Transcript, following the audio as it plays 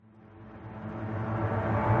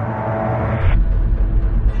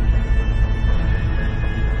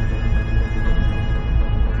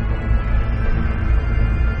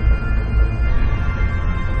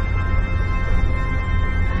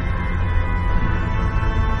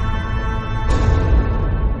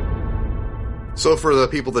So for the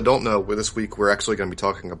people that don't know, this week we're actually going to be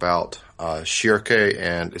talking about Shirke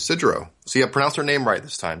and Isidro. So yeah, pronounce her name right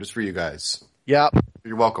this time, just for you guys. Yeah.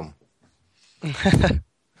 You're welcome.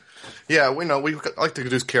 Yeah, we like to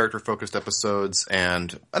do character-focused episodes,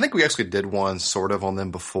 and I think we actually did one sort of on them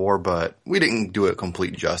before, but we didn't do it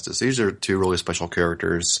complete justice. These are two really special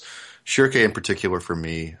characters. Shirke in particular for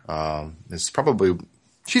me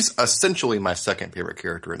she's essentially my second favorite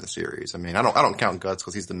character in the series. I mean, I don't count Guts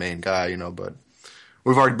because he's the main guy, but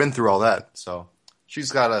we've already been through all that, so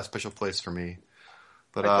she's got a special place for me.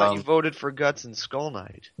 But I thought you voted for Guts and Skull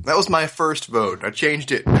Knight. That was my first vote. I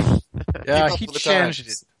changed it. Yeah, he changed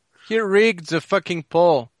it. He rigged the fucking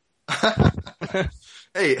poll.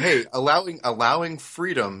 Hey, allowing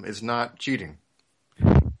freedom is not cheating.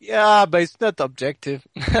 Yeah, but it's not objective.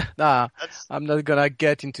 Nah, I'm not gonna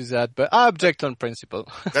get into that, but I object on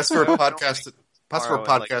principle. That's for a podcast. That's for a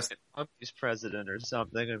podcast. Like he's president or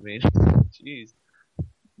something. I mean, jeez.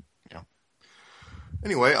 Yeah.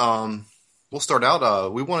 Anyway, we'll start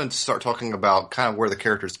out. We wanted to start talking about kind of where the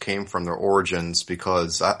characters came from, their origins,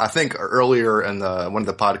 because I think earlier in one of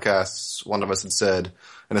the podcasts, one of us had said,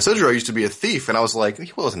 and Isidro used to be a thief, and I was like,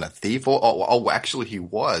 he wasn't a thief. Oh, actually he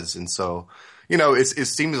was. And so, it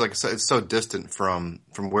seems like it's so distant from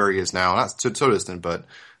where he is now. Not so distant, but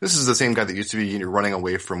this is the same guy that used to be running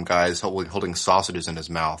away from guys holding sausages in his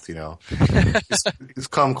mouth, He's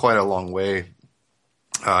come quite a long way.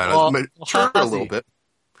 Matured a little bit.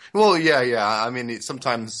 Well, yeah. I mean,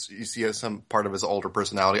 sometimes you see some part of his older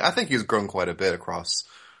personality. I think he's grown quite a bit across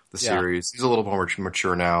the series. He's a little more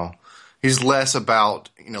mature now. He's less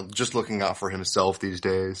about, just looking out for himself these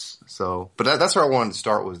days. So, but that's where I wanted to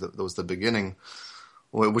start was the beginning,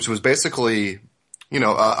 which was basically,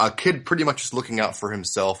 a kid pretty much just looking out for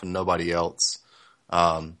himself and nobody else.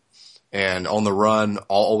 And on the run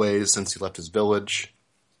always since he left his village.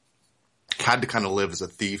 Had to kind of live as a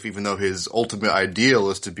thief, even though his ultimate ideal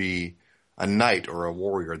is to be a knight or a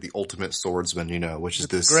warrior, the ultimate swordsman, which is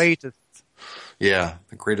this greatest. Yeah,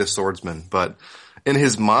 the greatest swordsman. But in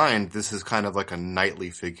his mind, this is kind of like a knightly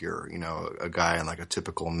figure, a guy in like a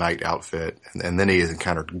typical knight outfit. And then he has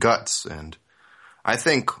encountered Guts. And I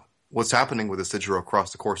think what's happening with Isidro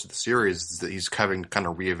across the course of the series is that he's having to kind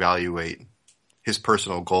of reevaluate his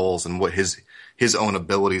personal goals and what his own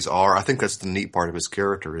abilities are. I think that's the neat part of his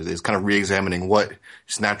character is kind of re-examining what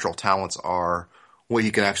his natural talents are, what he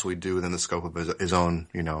can actually do within the scope of his own,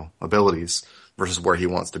 abilities versus where he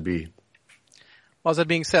wants to be. Well, that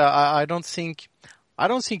being said, I don't think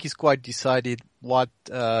he's quite decided what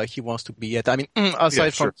he wants to be yet. I mean,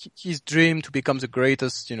 aside from his dream to become the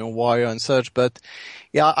greatest, warrior and such. But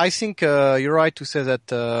yeah, I think you're right to say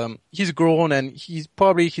that he's grown and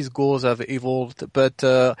his goals have evolved. But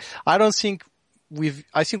I think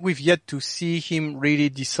we've yet to see him really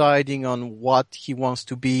deciding on what he wants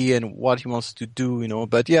to be and what he wants to do.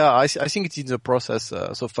 But yeah, I think it's in the process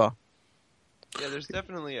so far. Yeah, there's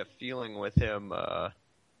definitely a feeling with him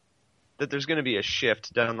that there's going to be a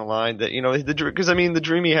shift down the line. That because the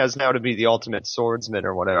dream he has now to be the ultimate swordsman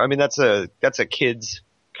or whatever. I mean, that's a kid's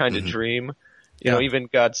kind of dream. Even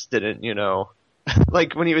Guts didn't.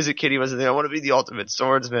 Like when he was a kid, he wasn't. I want to be the ultimate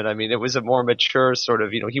swordsman. I mean, it was a more mature sort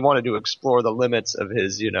of. He wanted to explore the limits of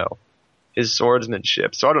his his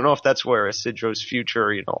swordsmanship. So I don't know if that's where Isidro's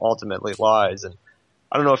future ultimately lies. And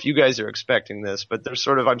I don't know if you guys are expecting this, but there's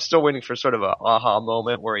I'm still waiting for sort of a aha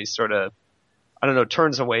moment where he sort of, I don't know,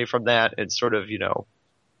 turns away from that and sort of,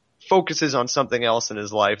 focuses on something else in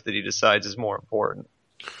his life that he decides is more important.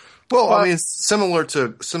 Well, I mean, similar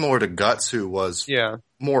to Guts, who was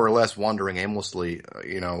more or less wandering aimlessly,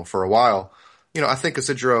 for a while. I think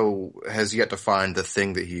Isidro has yet to find the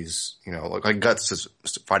thing that he's, like Guts is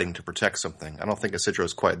fighting to protect something. I don't think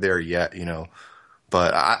Isidro's quite there yet,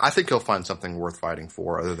 But I think he'll find something worth fighting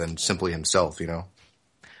for other than simply himself,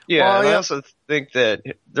 Yeah, and I also think that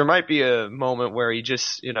there might be a moment where he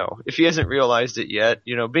just, if he hasn't realized it yet,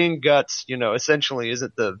 being Guts, essentially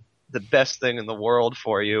isn't the best thing in the world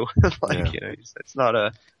for you. It's not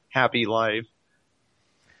a happy life.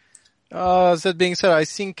 That being said, I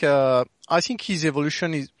think his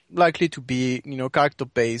evolution is likely to be, character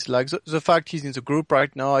based. Like the fact he's in the group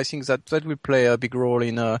right now, I think that will play a big role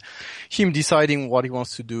in him deciding what he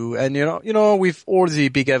wants to do. And with all the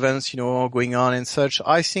big events, going on and such,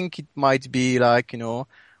 I think it might be like,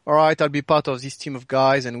 all right, I'll be part of this team of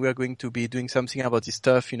guys and we're going to be doing something about this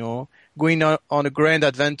stuff, going on a grand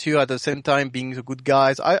adventure at the same time being the good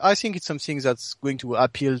guys. I think it's something that's going to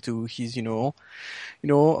appeal to his,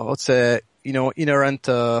 let's say, inherent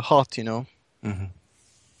heart, Mm-hmm.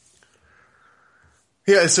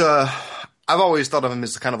 Yeah, I've always thought of him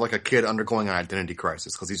as kind of like a kid undergoing an identity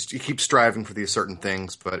crisis because he keeps striving for these certain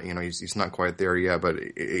things, but he's not quite there yet. But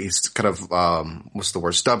he's kind of what's the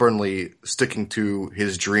word? Stubbornly sticking to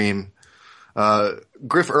his dream.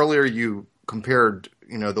 Griff, earlier you compared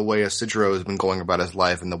the way Isidro has been going about his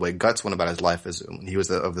life and the way Guts went about his life as when he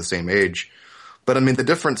was of the same age. But I mean, the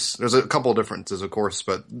difference. There's a couple of differences, of course,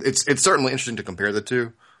 but it's certainly interesting to compare the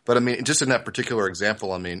two. But I mean, just in that particular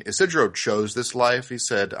example, I mean, Isidro chose this life. He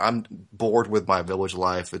said, I'm bored with my village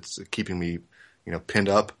life. It's keeping me, pinned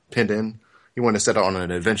in. He wanted to set out on an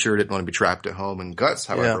adventure, didn't want to be trapped at home. And Guts,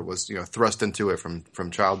 however, was, thrust into it from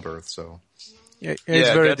childbirth. So. Yeah, it's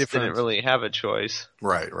very Guts different. Didn't really have a choice.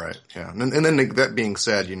 Right. Yeah. And then that being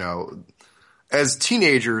said, as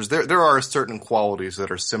teenagers, there are certain qualities that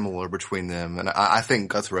are similar between them. And I think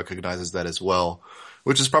Guts recognizes that as well.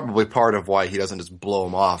 Which is probably part of why he doesn't just blow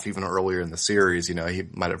him off even earlier in the series. He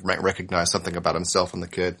might recognize something about himself in the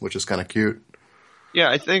kid, which is kind of cute. Yeah,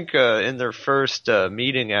 I think in their first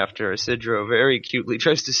meeting after Isidro very cutely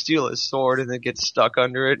tries to steal his sword and then gets stuck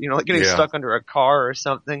under it, like getting stuck under a car or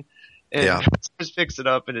something. And just picks it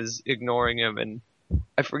up and is ignoring him. And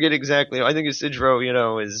I forget exactly. I think Isidro,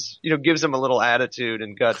 gives him a little attitude,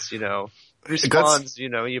 and Guts, responds,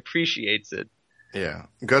 he appreciates it. Yeah.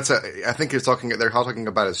 Guts, I think they're talking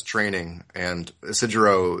about his training, and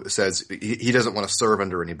Isidro says he doesn't want to serve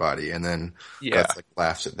under anybody, and then Guts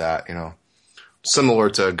laughs at that, Similar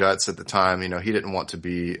to Guts at the time, he didn't want to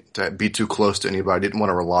be too close to anybody, didn't want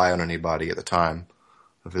to rely on anybody at the time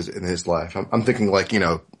in his life. I'm thinking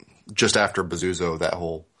just after Bezuzo, that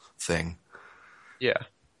whole thing. Yeah.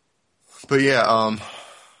 But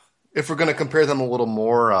if we're going to compare them a little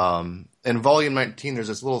more, in Volume 19, there's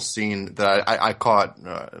this little scene that I caught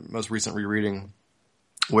most recent rereading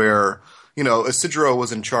where, Isidro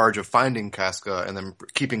was in charge of finding Casca and then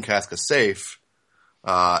keeping Casca safe.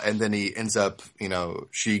 And then he ends up,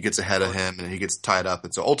 she gets ahead of him and he gets tied up.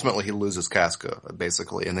 And so ultimately he loses Casca,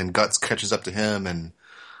 basically. And then Guts catches up to him, and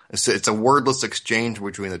it's a wordless exchange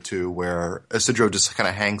between the two where Isidro just kind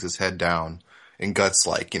of hangs his head down and Guts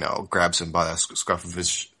grabs him by the scruff of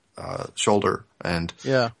his shoulder and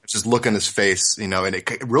just look in his face, and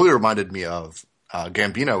it really reminded me of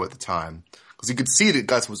Gambino at the time because you could see that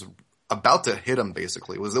Guts was about to hit him.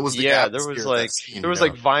 Basically, there was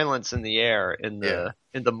violence in the air in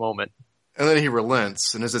the moment, and then he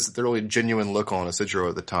relents, and there's this really genuine look on Isidro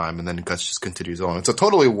at the time, and then Guts just continues on. It's a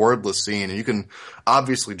totally wordless scene, and you can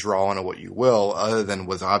obviously draw on it what you will, other than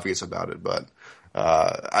what's obvious about it, but.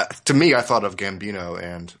 To me, I thought of Gambino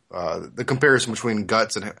and the comparison between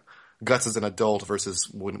Guts as an adult versus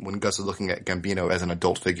when Guts is looking at Gambino as an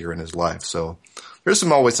adult figure in his life. So there's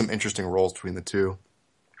always some interesting roles between the two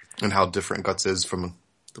and how different Guts is from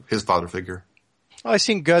his father figure. I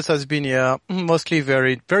think Guts has been, mostly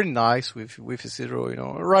very, very nice with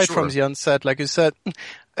Isidro, right from the onset. Like you said,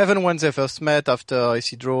 even when they first met after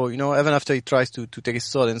Isidro, even after he tries to take his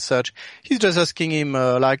sword and such, he's just asking him,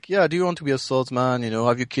 do you want to be a swordsman?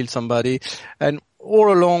 Have you killed somebody? And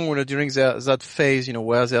all along, during that phase,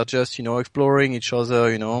 where they're just, exploring each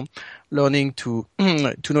other, learning to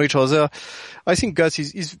know each other, I think Guts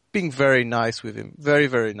is being very nice with him. Very,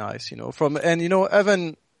 very nice,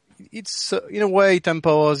 even, it's, in a way, it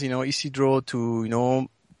empowers, Isidro to,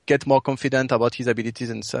 get more confident about his abilities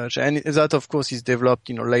and such. And that, of course, is developed,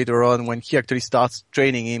 later on when he actually starts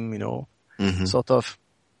training him, sort of.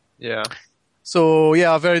 Yeah. So,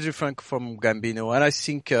 very different from Gambino. And I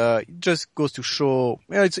think, it just goes to show,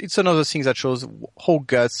 it's another thing that shows how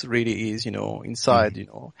Guts really is, inside,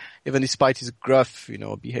 even despite his gruff,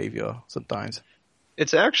 behavior sometimes.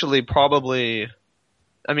 It's actually probably,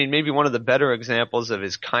 maybe one of the better examples of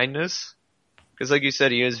his kindness. Because like you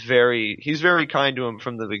said, he's very kind to him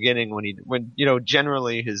from the beginning when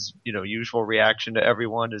generally his, usual reaction to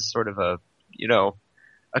everyone is sort of a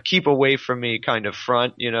keep away from me kind of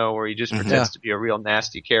front, where he just pretends to be a real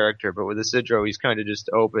nasty character. But with Isidro, he's kind of just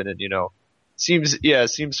open and, seems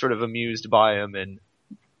sort of amused by him and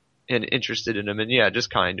interested in him and just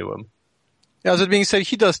kind to him. Yeah, that being said,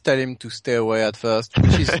 he does tell him to stay away at first,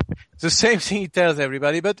 which is the same thing he tells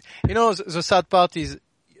everybody. But, the sad part is,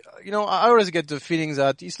 I always get the feeling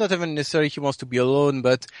that it's not even necessarily he wants to be alone,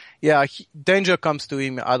 but danger comes to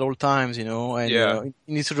him at all times, and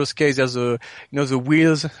in Isidro's case, there's the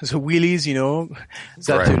wheelies,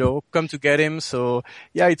 that, come to get him. So,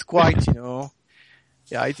 it's quite,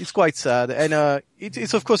 it's quite sad. And,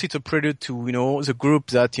 it's of course, it's a prelude to, the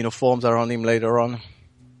group that, forms around him later on.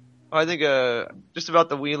 I think just about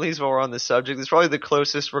the wheelies while we're on the subject, it's probably the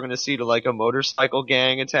closest we're going to see to a motorcycle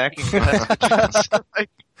gang attacking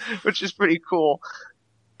which is pretty cool.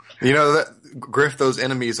 You know that Griff, those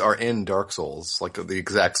enemies are in Dark Souls, like the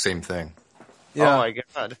exact same thing. Yeah. Oh my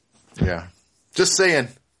god. Yeah, just saying.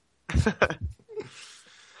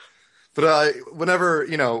 But whenever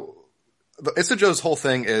Isujo's whole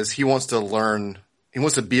thing is he wants to learn. He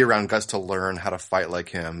wants to be around Guts to learn how to fight like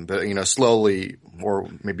him, but slowly, or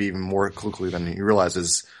maybe even more quickly than he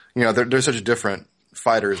realizes, they're such different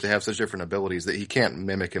fighters. They have such different abilities that he can't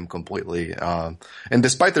mimic him completely. And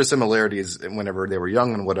despite their similarities, whenever they were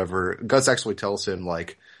young and whatever, Guts actually tells him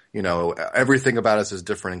everything about us is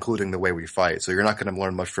different, including the way we fight. So you're not going to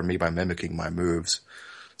learn much from me by mimicking my moves.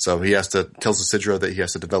 So he tells Isidro that he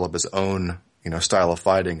has to develop his own, style of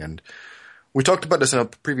fighting. And we talked about this in a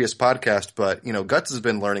previous podcast, but, Guts has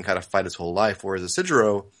been learning how to fight his whole life, whereas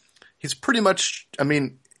Isidro, he's pretty much,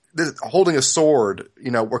 holding a sword,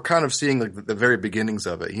 we're kind of seeing the very beginnings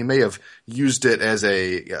of it. He may have used it as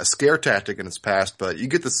a scare tactic in his past, but you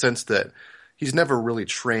get the sense that he's never really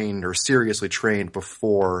trained or seriously trained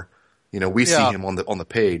before, we see him on the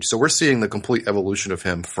page. So we're seeing the complete evolution of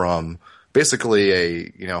him from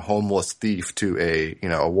basically a, homeless thief to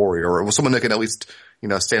a warrior, or someone that can at least,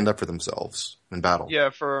 stand up for themselves in battle. Yeah,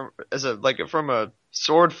 from a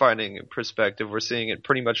sword fighting perspective, we're seeing it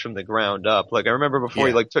pretty much from the ground up. Like I remember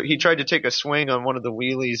before he tried to take a swing on one of the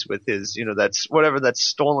wheelies with his, that's whatever that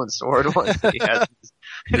stolen sword was that he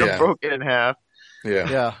had, broken in half. Yeah.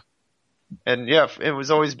 Yeah. And it's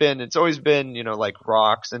always been, like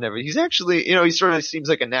rocks and everything. He's actually, he sort of seems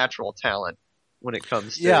like a natural talent when it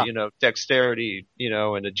comes to, dexterity,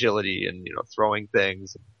 and agility and, throwing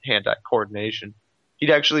things, hand-eye coordination. He'd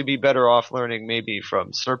actually be better off learning maybe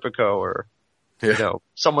from Serpico or,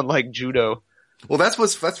 someone like Judo. Well, that's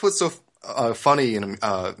what's so funny and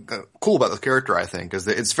cool about the character, I think, is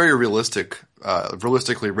that it's very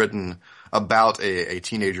realistically written about a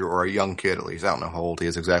teenager or a young kid, at least. I don't know how old he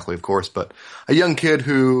is exactly, of course, but a young kid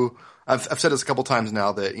who I've said this a couple times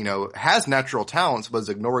now that, has natural talents, but is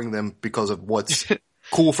ignoring them because of what's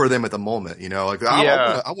cool for them at the moment,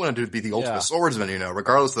 I wanted to be the ultimate swordsman,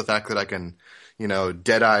 regardless of the fact that I can,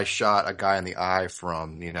 dead-eye shot a guy in the eye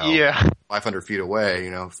from, 500 feet away,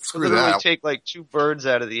 screw literally that. Take like two birds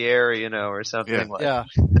out of the air, or something like that.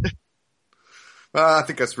 I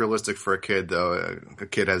think that's realistic for a kid, though. A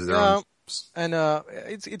kid has their own. And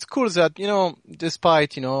it's cool that,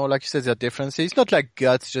 despite, like you said, there are differences. It's not like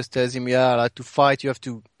Guts just tells him, to fight, you have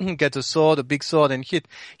to get a sword, a big sword, and hit.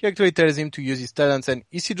 He actually tells him to use his talents. And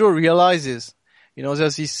Isidro realizes,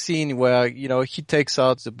 there's this scene where, he takes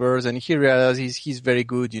out the birds and he realizes he's very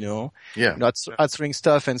good, at throwing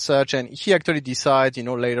stuff and such. And he actually decides,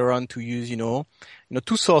 later on to use,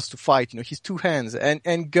 two swords to fight, his two hands.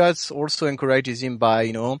 And Guts also encourages him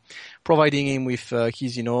by, providing him with,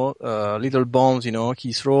 his, little bombs,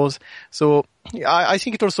 he throws. So I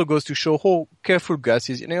think it also goes to show how careful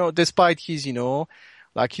Guts is, despite his,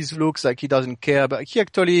 like his looks, like he doesn't care, but he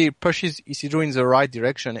actually pushes Isidro in the right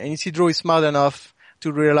direction. And Isidro is smart enough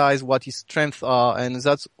to realize what his strengths are. And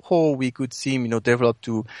that's how we could see him, develop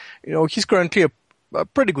to, he's currently a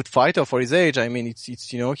pretty good fighter for his age. I mean, it's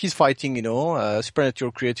he's fighting,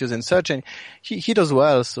 supernatural creatures and such, and he does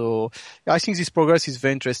well. So I think this progress is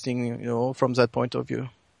very interesting, from that point of view.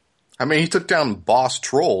 I mean, he took down Boss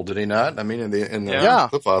Troll, did he not? I mean, in the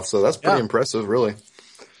flip-off, so that's pretty impressive, really.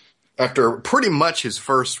 After pretty much his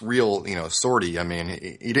first real, sortie, I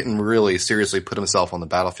mean, he didn't really seriously put himself on the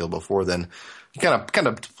battlefield before then. He kind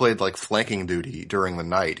of played like flanking duty during the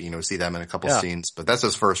night, see them in a couple scenes, but that's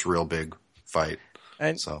his first real big fight.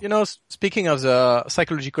 And, speaking of the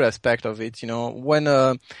psychological aspect of it, when,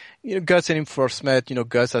 Guts and him first met,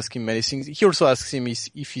 Guts asked him many things. He also asks him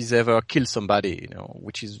if he's ever killed somebody,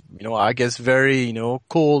 which is, I guess very,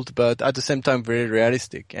 cold, but at the same time very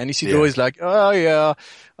realistic. And Isidro is like, oh yeah,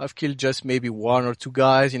 I've killed just maybe one or two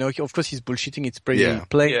guys, of course he's bullshitting, it's pretty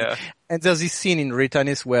plain. Yeah. And there's this scene in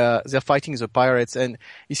Ritanis where they're fighting the pirates and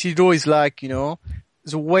Isidro is like,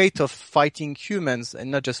 the weight of fighting humans and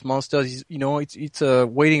not just monsters is, it's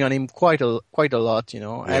weighing on him quite a lot,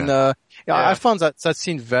 and, I found that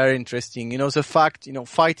scene very interesting. The fact,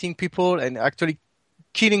 fighting people and actually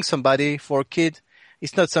killing somebody for a kid,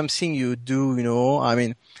 it's not something you do, I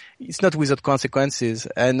mean, it's not without consequences.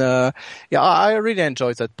 And, I really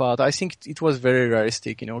enjoyed that part. I think it was very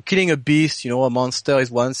realistic, killing a beast, a monster is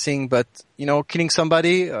one thing, but, killing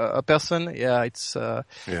somebody, a person, it's not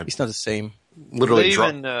the same. Literally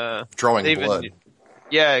drawing blood.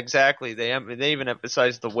 Yeah, exactly. They even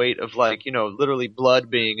emphasize the weight of literally blood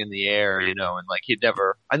being in the air, and like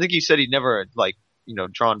I think he said he'd never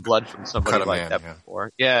drawn blood from somebody like that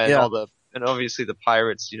before. Yeah, and obviously the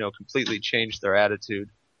pirates, completely changed their attitude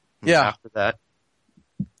after that.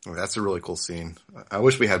 Oh, that's a really cool scene. I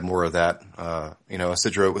wish we had more of that.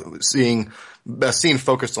 Isidro, seeing a scene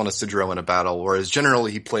focused on Isidro in a battle, whereas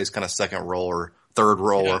generally he plays kind of second role or third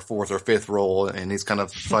role or fourth or fifth role in these kind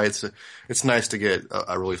of fights. It's nice to get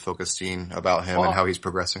a really focused scene about him and how he's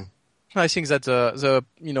progressing. I think that the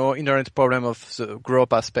inherent problem of the grow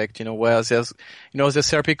up aspect, where there's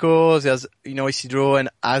Serpico, there's Isidro and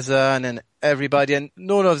Hazan and everybody, and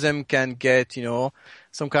none of them can get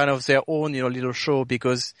some kind of their own little show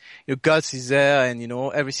because Guts is there and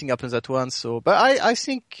everything happens at once. So, but I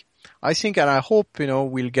think and I hope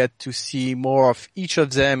we'll get to see more of each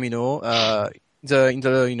of them in the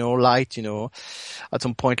light at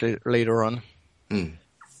some point later on.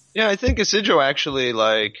 Yeah, I think Isidro actually,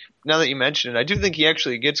 now that you mention it, I do think he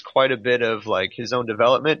actually gets quite a bit of, his own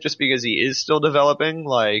development just because he is still developing,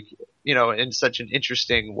 in such an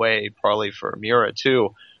interesting way, probably for Miura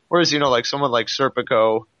too. Whereas, someone like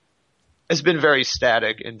Serpico has been very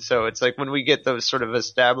static, and so it's like when we get those sort of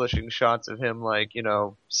establishing shots of him,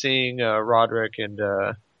 seeing Roderick and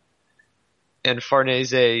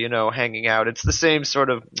Farnese, hanging out, it's the same sort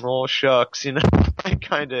of, oh shucks,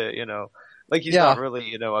 kind of, he's not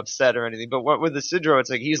really, upset or anything. But with Isidro, it's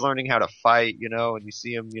like he's learning how to fight, and you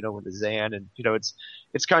see him, with the Zan, and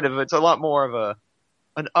it's a lot more of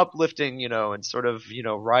an uplifting, and sort of,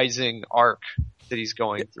 rising arc that he's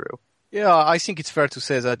going through. Yeah, I think it's fair to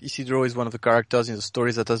say that Isidro is one of the characters in the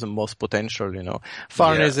stories that has the most potential,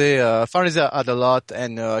 Farnese had a lot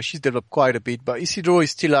and she's developed quite a bit, but Isidro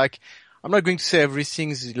is still I'm not going to say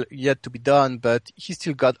everything's yet to be done, but he's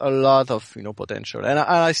still got a lot of, potential. And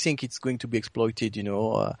I think it's going to be exploited,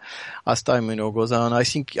 as time, goes on. I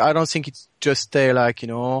don't think it's just stay like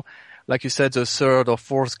you said, the third or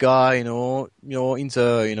fourth guy, in the,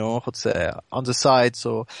 on the side.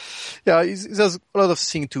 So, yeah, there's a lot of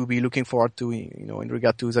things to be looking forward to, in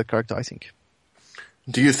regard to that character, I think.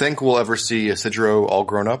 Do you think we'll ever see Isidro all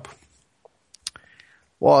grown up?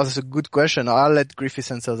 Well, that's a good question. I'll let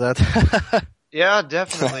Griffiths answer that. Yeah,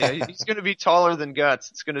 definitely. He's going to be taller than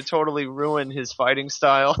Guts. It's going to totally ruin his fighting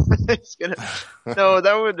style.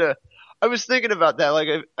 I was thinking about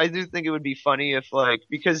that. I do think it would be funny if,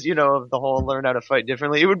 because, of the whole learn how to fight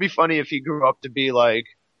differently, it would be funny if he grew up to be,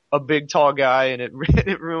 a big, tall guy and it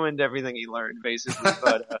ruined everything he learned, basically.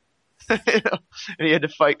 But, and he had to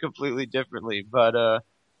fight completely differently. But,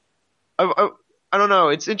 I don't know.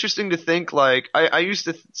 It's interesting to think, I used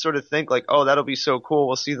to sort of think, oh, that'll be so cool.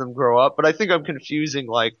 We'll see them grow up. But I think I'm confusing,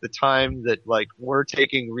 the time that, we're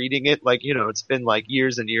taking reading it. It's been,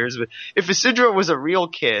 years and years. But if Isidro was a real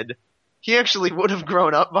kid, he actually would have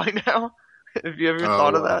grown up by now. Have you ever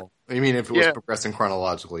thought of that? You mean if it was progressing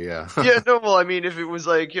chronologically, yeah. Yeah, no, well, I mean, if it was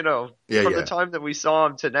from the time that we saw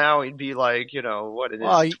him to now, he'd be what it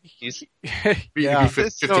is. He'd be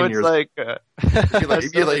 15 years.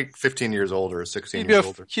 He'd be 15 years older or 16 years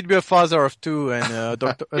older. He'd be a father of two and a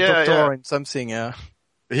doctor and something, yeah.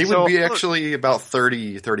 He would be actually about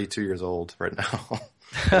 32 years old right now.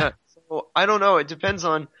 Yeah, so I don't know. It depends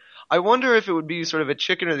on. I wonder if it would be sort of a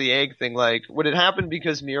chicken or the egg thing. Would it happen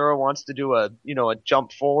because Miura wants to do a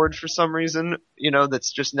jump forward for some reason, that's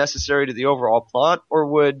just necessary to the overall plot, or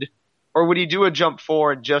would he do a jump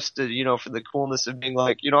forward just to, for the coolness of being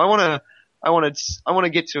I want to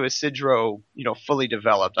get to Isidro, fully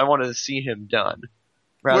developed. I want to see him done.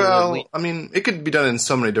 I mean, it could be done in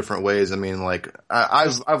so many different ways. I mean,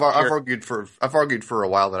 I've argued for a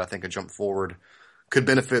while that I think a jump forward could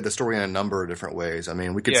benefit the story in a number of different ways. I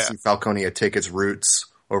mean, we could see Falconia take its roots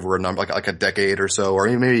over a number, like a decade or so, or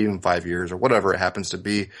maybe even 5 years or whatever it happens to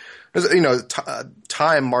be.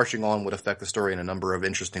 Time marching on would affect the story in a number of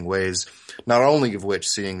interesting ways, not only of which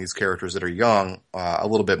seeing these characters that are young, a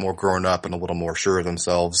little bit more grown up and a little more sure of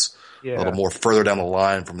themselves, a little more further down the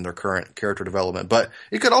line from their current character development. But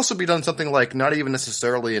it could also be done something not even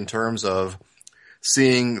necessarily in terms of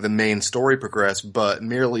seeing the main story progress, but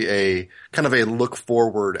merely a kind of a look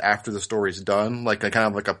forward after the story's done, a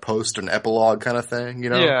kind of a post and epilogue kind of thing,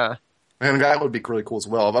 Yeah. And that would be really cool as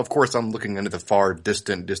well. Of course, I'm looking into the far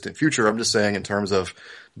distant future. I'm just saying in terms of,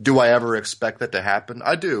 do I ever expect that to happen?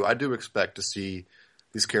 I do expect to see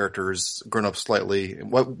these characters grown up slightly,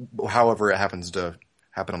 however it happens to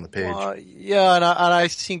happen on the page. And I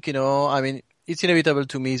think, I mean, it's inevitable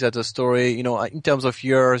to me that the story, in terms of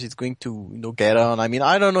years, it's going to, get on. I mean,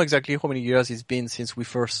 I don't know exactly how many years it's been since we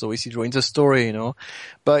first saw Isidro in the story,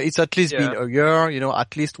 but it's at least been a year,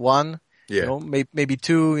 at least one, maybe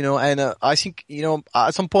two, and I think,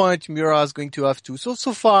 at some point Miura is going to have to.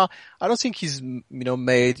 So far, I don't think he's,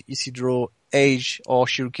 made Isidro age or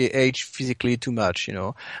Shiroki age physically too much,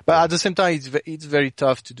 But at the same time, it's very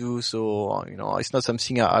tough to do. So, it's not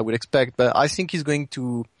something I would expect, but I think he's going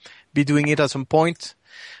to be doing it at some point.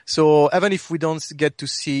 So even if we don't get to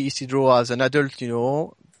see Isidro as an adult,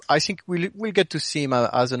 I think we'll get to see him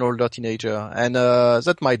as an older teenager, and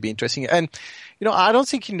that might be interesting. And I don't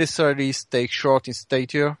think he'll necessarily stay short in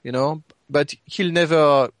stature, but he'll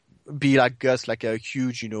never be like Gus, like a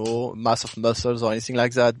huge, mass of muscles or anything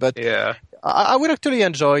like that. But yeah, I would actually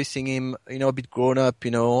enjoy seeing him, a bit grown up,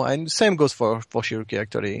 and same goes for Shiroki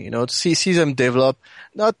actually, to see them develop,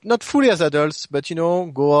 not fully as adults, but,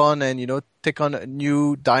 go on and, take on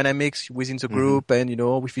new dynamics within the group and,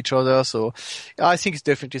 with each other. So I think it's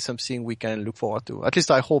definitely something we can look forward to. At least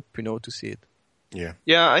I hope, to see it. Yeah.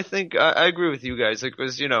 Yeah, I think I agree with you guys. Like,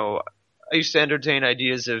 I used to entertain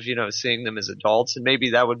ideas of, seeing them as adults, and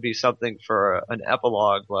maybe that would be something for an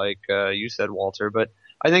epilogue, like you said, Walter. But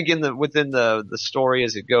I think within the story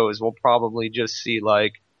as it goes, we'll probably just see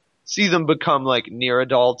them become like near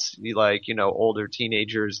adults, like, older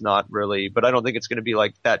teenagers, not really. But I don't think it's going to be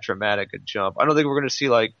like that dramatic a jump. I don't think we're going to see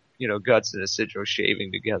like, Guts and Isidro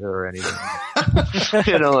shaving together or anything.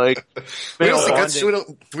 Like we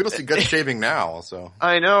don't see Guts shaving now. So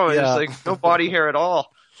I know, Yeah. there's like no body hair at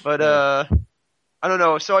all. But I don't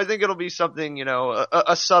know. So I think it'll be something,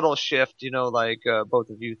 a subtle shift, like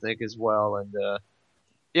both of you think as well. And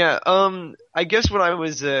yeah, I guess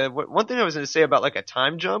one thing I was going to say about like a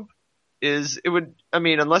time jump is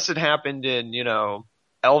unless it happened in,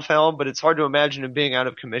 Elfhelm, but it's hard to imagine him being out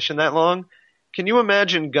of commission that long. Can you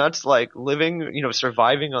imagine Guts like living,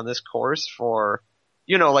 surviving on this course for,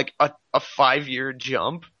 like a 5-year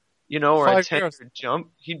jump, or a 10-year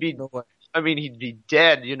jump? He'd be, he'd be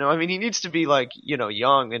dead, he needs to be like,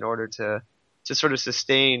 young in order to sort of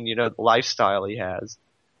sustain, the lifestyle he has.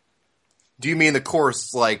 Do you mean the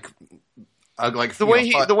course like the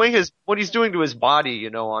way what he's doing to his body,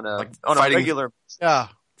 on a regular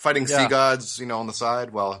fighting sea gods, on the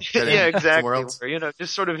side while yeah, exactly. somewhere else? Or,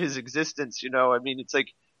 just sort of his existence, it's like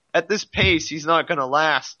at this pace he's not going to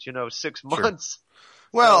last, 6 months.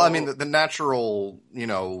 Well, the natural,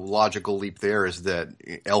 logical leap there is that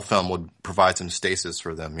Elfhelm would provide some stasis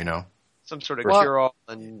for them, some sort of cure-all,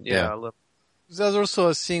 and There's also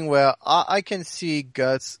a thing where I can see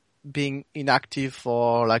Guts being inactive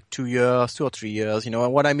for like 2 or 3 years,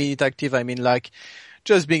 And what I mean inactive, I mean like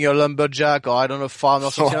just being a lumberjack or I don't know, farmer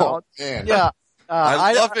or something. Oh, man. Yeah.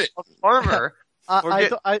 I love it. A farmer. I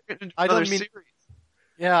don't mean. Series.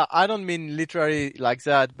 Yeah, I don't mean literally like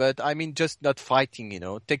that, but I mean just not fighting,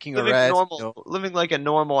 taking Living a rest. living like a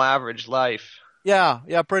normal average life. Yeah,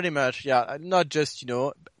 pretty much. Yeah, not just,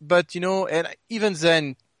 but, and even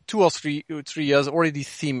then, 2 or 3 years already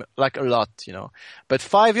seem like a lot, But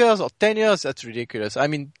 5 years or 10 years, that's ridiculous.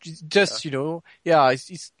 Just,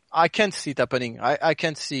 it's I can't see it happening. I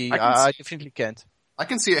can't see. I definitely can't. I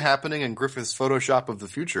can see it happening in Griffith's Photoshop of the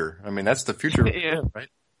future. That's the future, right?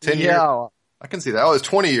 10 years. I can see that. Oh, it was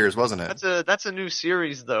 20 years, wasn't it? That's a new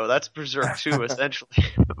series though. That's Berserk 2 essentially.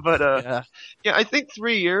 But yeah, I think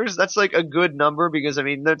 3 years, that's like a good number because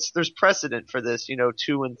there's precedent for this,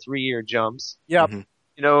 2 and 3 year jumps. Yeah. Mm-hmm.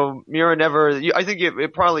 Miura I think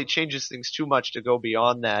it probably changes things too much to go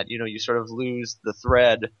beyond that. You sort of lose the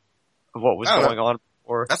thread of what was going on.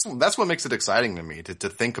 That's what makes it exciting to me, to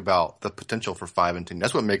think about the potential for 5 and 10.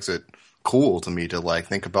 That's what makes it cool to me, to like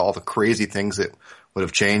think about all the crazy things that would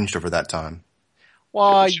have changed over that time.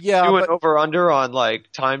 Well, yeah, do an over under on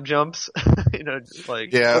like time jumps, just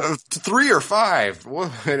like 3 or 5.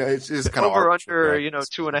 Well, it's kind of over under,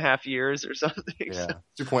 2.5 years or something. Yeah,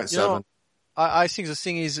 2.7. I think the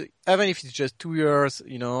thing is, even if it's just 2 years,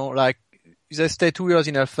 like if they stay 2 years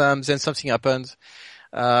in Elfhelm, then something happens.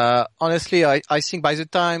 Honestly, I think by the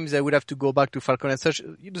time they would have to go back to Falcon and such,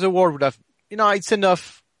 the world would have, it's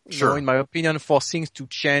enough, in my opinion, for things to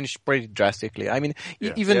change pretty drastically.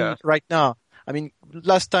 Even right now,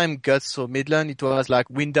 last time Guts saw Midland, it was like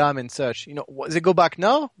Windham and such. They go back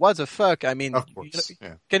now? What the fuck? Of course.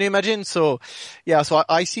 Can you imagine? So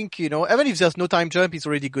I think, even if there's no time jump, it's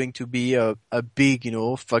already going to be a big,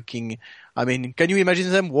 fucking, can you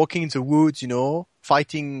imagine them walking in the woods,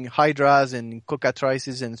 fighting hydras and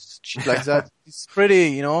cockatrices and shit like that? It's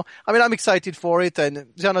pretty, I'm excited for it, and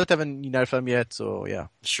they're not even in Elfhelm yet, so yeah.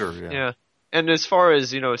 Sure, yeah. Yeah. And as far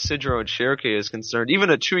as, Isidro and Shiroki is concerned, even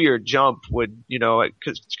a 2-year jump would,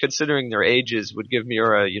 considering their ages, would give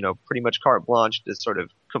Miura, pretty much carte blanche to sort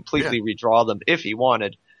of completely redraw them if he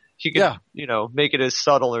wanted. He could, make it as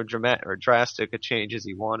subtle or dramatic or drastic a change as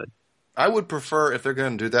he wanted. I would prefer, if they're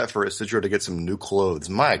going to do that for Isidro, to get some new clothes.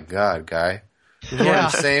 My God, guy. He's wearing the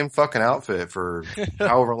same fucking outfit for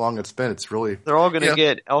however long it's been. It's really... They're all gonna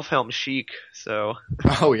get Elfhelm chic, so...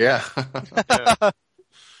 Oh, yeah.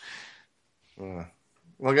 Yeah.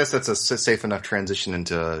 Well, I guess that's a safe enough transition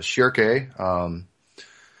into Shirke.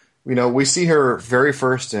 We see her very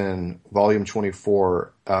first in Volume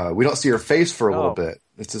 24. We don't see her face for a little bit.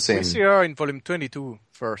 It's the same. We see her in Volume 22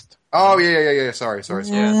 first. Oh, yeah. Sorry.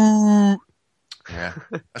 Yeah. Yeah.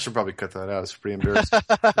 I should probably cut that out. It's pretty embarrassing.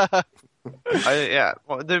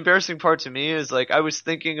 Well, the embarrassing part to me is, like, I was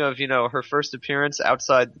thinking of, her first appearance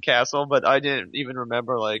outside the castle, but I didn't even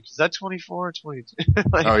remember, like, is that 24 or 22?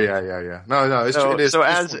 Like, oh, yeah. No, it is. So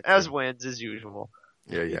as wins, as usual.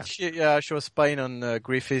 Yeah. She was spying on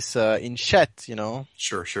Griffiths in Chet,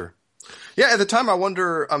 Sure. Yeah, at the time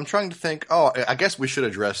I'm trying to think, I guess we should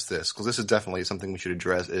address this, because this is definitely something we should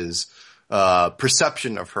address, is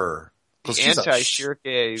perception of her. The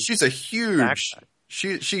anti-Shirke. She's a huge...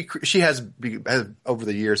 She has over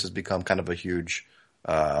the years has become kind of a huge,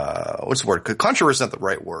 what's the word? Controversy is not the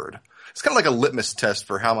right word. It's kind of like a litmus test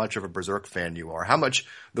for how much of a Berserk fan you are, how much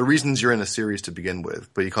the reasons you're in the series to begin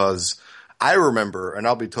with. Because I remember, and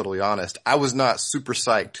I'll be totally honest, I was not super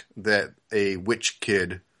psyched that a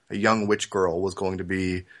young witch girl was going to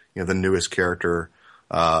be, the newest character,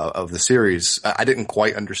 of the series. I didn't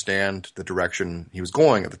quite understand the direction he was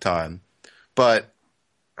going at the time, but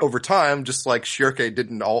over time, just like Shirke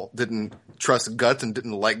didn't trust Guts and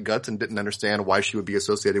didn't like Guts and didn't understand why she would be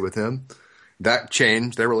associated with him, that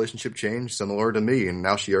changed. Their relationship changed, similar to me, and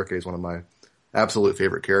now Shirke is one of my absolute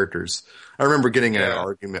favorite characters. I remember getting in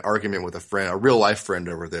an argument with a friend, a real life friend,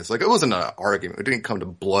 over this. Like, it wasn't an argument. It didn't come to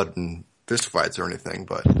blood and fist fights or anything,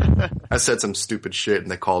 but I said some stupid shit and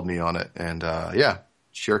they called me on it. And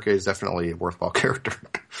Shirke is definitely a worthwhile character.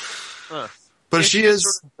 But she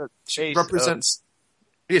represents.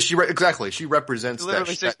 Yeah, exactly. She represents. She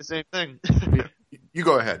literally says the same thing. You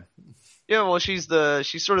go ahead. Yeah, well, she's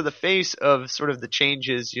sort of the face of sort of the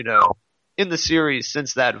changes, in the series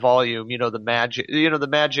since that volume. The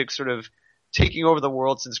magic sort of taking over the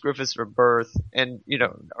world since Griffith's rebirth and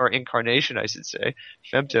or incarnation, I should say,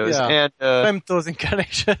 Femto's and Femto's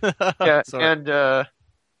incarnation.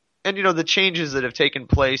 And the changes that have taken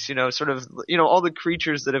place, sort of, all the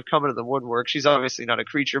creatures that have come into the woodwork. She's obviously not a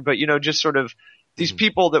creature, but just sort of these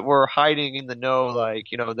people that were hiding in the know, like,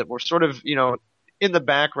 that were sort of, in the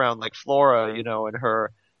background, like Flora, and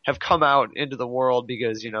her, have come out into the world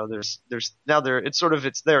because, there's now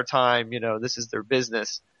it's their time, this is their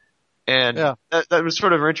business. And that was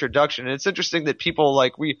sort of her introduction. And it's interesting that people,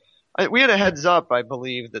 like, we had a heads up, I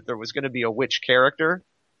believe, that there was going to be a witch character.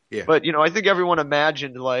 Yeah. But, I think everyone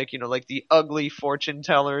imagined, like, like the ugly fortune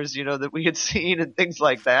tellers, that we had seen and things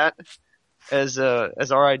like that as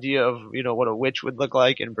our idea of, what a witch would look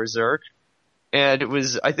like in Berserk. And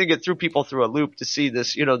I think it threw people through a loop to see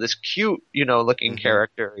this, this cute, looking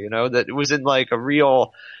character, that was in like a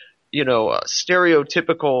real,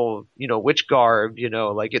 stereotypical, witch garb,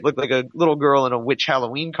 like it looked like a little girl in a witch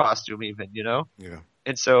Halloween costume even, Yeah.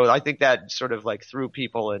 And so I think that sort of like threw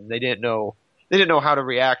people and they didn't know how to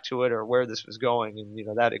react to it or where this was going.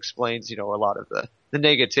 And, that explains, a lot of the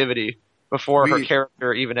negativity before her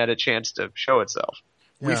character even had a chance to show itself.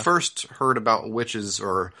 We first heard about witches,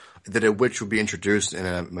 or that a witch would be introduced in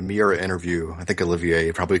a Mira interview. I think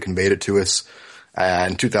Olivier probably conveyed it to us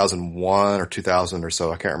in 2001 or 2000 or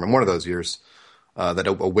so. I can't remember, one of those years, that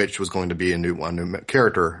a witch was going to be a new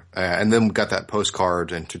character. And then we got that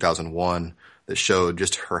postcard in 2001 that showed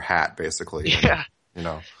just her hat, basically. Yeah.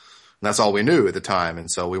 And that's all we knew at the time, and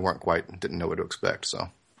so we didn't know what to expect, so.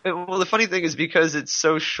 Well, the funny thing is because it's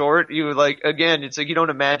so short, it's like you don't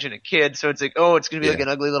imagine a kid, so it's like, oh, it's going to be like an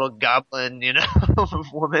ugly little goblin,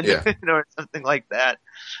 woman, or something like that.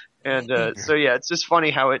 And so yeah, it's just funny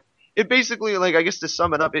how it basically, like, I guess to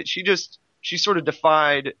sum it up, she sort of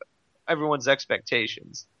defied everyone's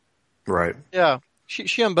expectations. Right. Yeah,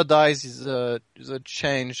 she embodies the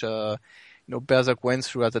change Berserk went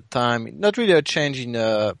through at the time. Not really a change in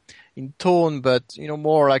tone, but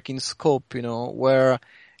more like in scope. Where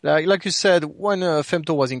like you said, when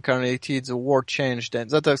Femto was incarnated, the world changed, and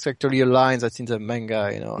that actually a line that's in the manga.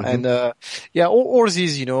 And all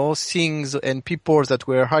these things and people that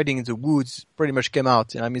were hiding in the woods pretty much came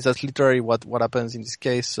out. I mean, that's literally what happens in this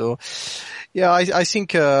case. So yeah, I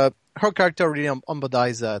think her character really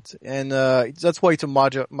embodies that, and that's why it's a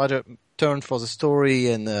major turn for the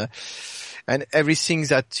story and everything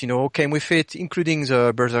that came with it, including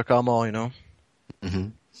the Berserk armor. Mm-hmm.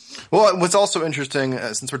 Well, what's also interesting,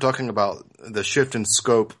 since we're talking about the shift in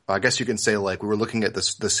scope, I guess you can say like we were looking at the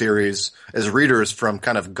series as readers from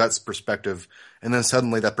kind of Guts' perspective, and then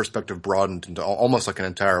suddenly that perspective broadened into almost like an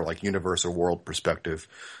entire like universe or world perspective,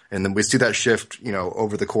 and then we see that shift,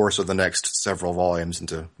 over the course of the next several volumes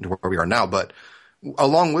into where we are now. But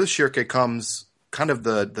along with Shirke comes kind of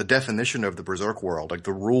the definition of the Berserk world. Like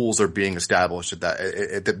the rules are being established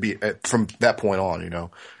from that point on,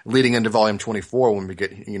 leading into volume 24 when we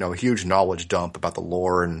get, a huge knowledge dump about the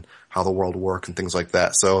lore and how the world works and things like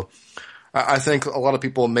that. So I think a lot of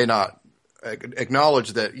people may not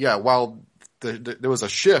acknowledge that, while there was a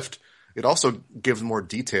shift, it also gives more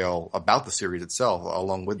detail about the series itself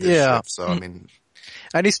along with this shift. So, I mean,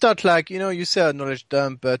 and it's not like, you say a knowledge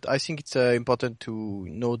dump, but I think it's important to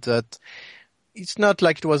note that it's not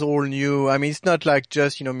like it was all new. I mean, it's not like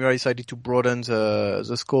just, Miura decided to broaden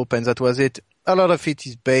the scope and that was it. A lot of it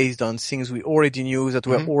is based on things we already knew that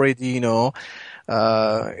were already,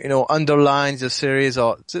 underlined the series,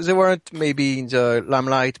 or they weren't maybe in the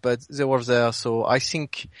limelight, but they were there. So I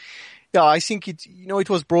think it, it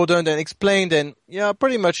was broadened and explained and,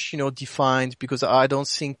 pretty much, defined, because I don't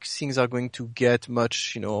think things are going to get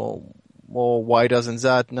much, more wider than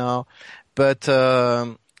that now. But,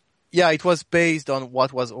 it was based on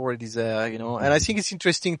what was already there, and I think it's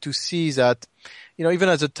interesting to see that, even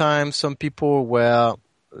at the time, some people were,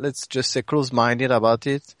 let's just say, close-minded about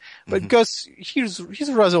it. But Gus, he's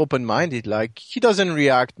rather open-minded. Like, he doesn't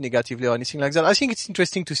react negatively or anything like that. I think it's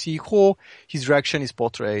interesting to see how his reaction is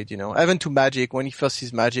portrayed, Even to magic, when he first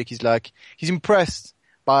sees magic, he's impressed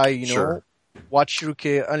by, Sure. what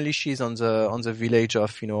Shiruke unleashes on the village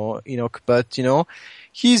of, Enoch. But,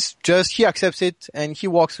 he accepts it and he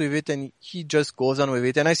walks with it and he just goes on with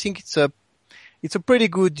it. And I think it's a pretty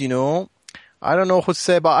good, I don't know what to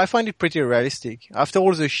say, but I find it pretty realistic. After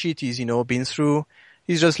all the shit he's, been through,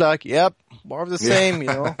 he's just like, yep, more of the same,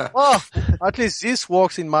 Oh, at least this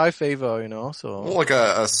works in my favor, so. Well, like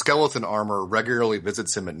a skeleton armor regularly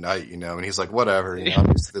visits him at night, and he's like, whatever,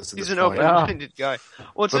 I'm used to this at He's this an point. open-minded guy.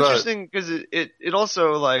 Well, it's interesting because it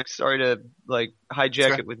also, like, sorry to, like,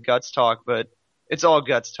 hijack it with Guts talk, but it's all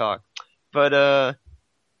Guts talk. But,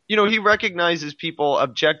 he recognizes people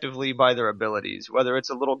objectively by their abilities, whether it's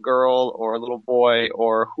a little girl or a little boy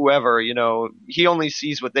or whoever, he only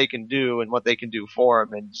sees what they can do and what they can do for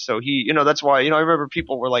him. And so he, that's why, I remember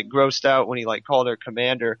people were like grossed out when he like called her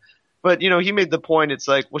commander. But, he made the point, it's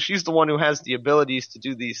like, well, she's the one who has the abilities to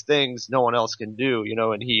do these things no one else can do,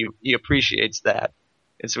 and he appreciates that.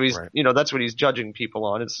 And so he's, Right. That's what he's judging people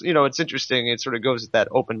on. It's, it's interesting. It sort of goes with that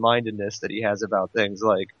open-mindedness that he has about things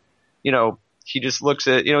like, he just looks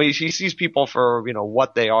at, he sees people for,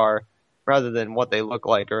 what they are rather than what they look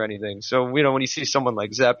like or anything. So, when he sees someone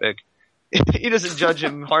like Zepik, he doesn't judge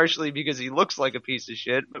him harshly because he looks like a piece of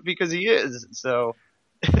shit, but because he is. So,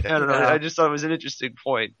 I don't know. I just thought it was an interesting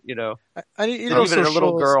point, And it And also even a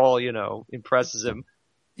little shows- girl, impresses him.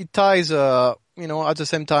 It ties, at the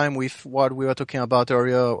same time with what we were talking about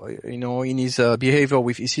earlier, in his behavior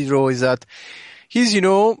with Isidro, is that he's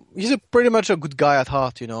pretty much a good guy at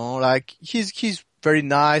heart, like he's very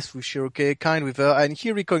nice with Shiroke, kind with her, and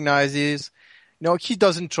he recognizes, he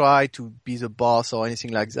doesn't try to be the boss or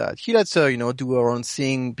anything like that. He lets her, do her own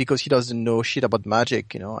thing because he doesn't know shit about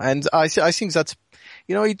magic, and I think that's,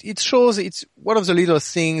 it shows, it's one of the little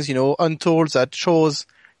things, untold that shows,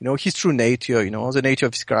 his true nature, the nature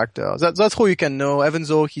of his character. That's how you can know, even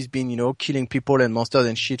though he's been, killing people and monsters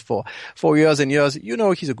and shit for years and years,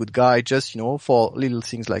 he's a good guy just, for little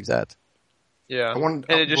things like that. Yeah. And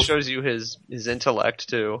it just shows you his intellect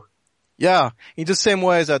too. Yeah. In the same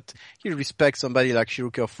way that he'll respect somebody like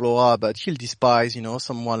Shiruke or Flora, but he'll despise,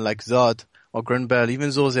 someone like Zod or Grunbel, even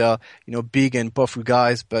though they are, big and powerful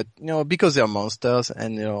guys, but, because they're monsters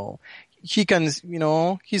and, he can,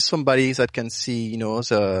 he's somebody that can see,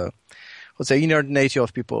 the inner nature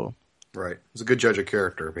of people. Right. He's a good judge of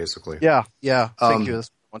character, basically. Yeah. Thank you.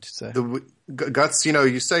 That's what I wanted to say. Guts,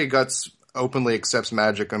 you say Guts openly accepts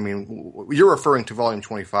magic. I mean, you're referring to volume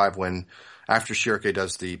 25 when, after Shirke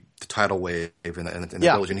does the tidal wave in the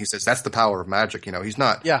village, and he says that's the power of magic. He's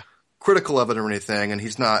not critical of it or anything, and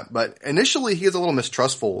he's not, but initially he is a little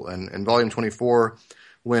mistrustful in volume 24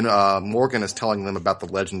 when Morgan is telling them about the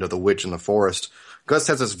legend of the witch in the forest. Gus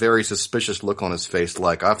has this very suspicious look on his face,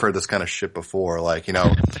 like, I've heard this kind of shit before. Like,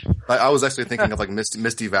 I was actually thinking of like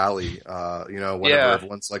Misty Valley, whenever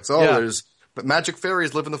everyone's like, there's, but magic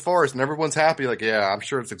fairies live in the forest and everyone's happy. Like, yeah, I'm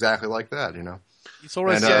sure it's exactly like that, It's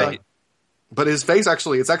already, but his face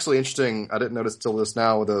it's actually interesting. I didn't notice till this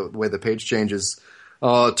now, the way the page changes.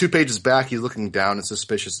 2 pages back, he's looking down and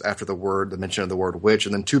suspicious after the mention of the word witch,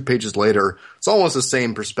 and then 2 pages later, it's almost the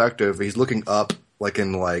same perspective. He's looking up, like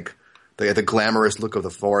in like the glamorous look of the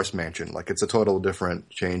forest mansion. Like it's a total different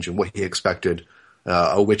change in what he expected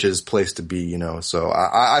a witch's place to be. So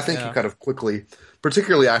I think he kind of quickly,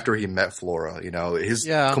 particularly after he met Flora,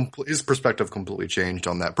 his perspective completely changed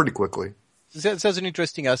on that pretty quickly. There's an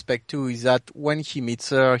interesting aspect too, is that when he meets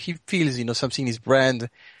her, he feels, something in his brand.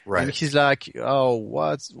 Right. And he's like, oh,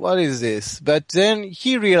 what is this? But then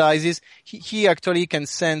he realizes he actually can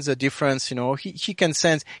sense the difference, he can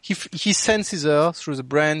sense, he senses her through the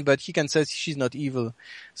brand, but he can sense she's not evil.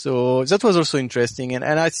 So that was also interesting. And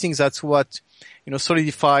I think that's what,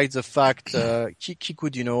 solidified the fact, he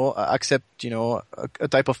could, accept, a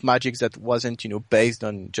type of magic that wasn't, based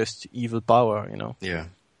on just evil power, Yeah.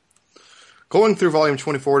 Going through volume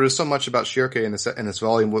 24, there's so much about Shirke in this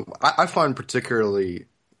volume. What I find particularly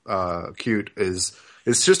cute is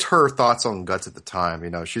just her thoughts on Guts at the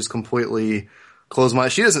time. She's completely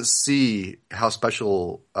closed-minded. She doesn't see how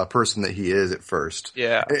special a person that he is at first.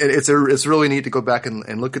 Yeah, it's really neat to go back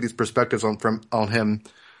and look at these perspectives on him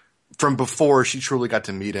from before she truly got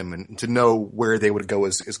to meet him, and to know where they would go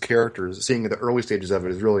as characters. Seeing the early stages of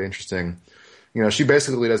it is really interesting. She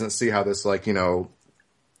basically doesn't see how this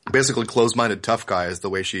basically closed-minded tough guy, is the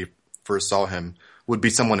way she first saw him, would be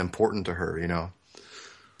someone important to her,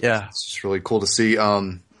 Yeah. It's just really cool to see.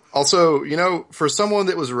 Also, for someone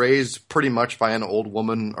that was raised pretty much by an old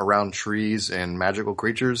woman around trees and magical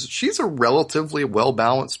creatures, she's a relatively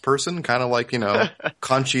well-balanced person, kind of like,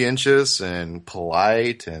 conscientious and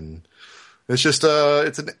polite, and it's just,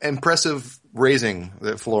 it's an impressive raising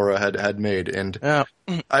that Flora had made. And yeah.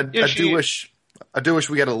 I do wish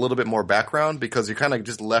we had a little bit more background, because you're kind of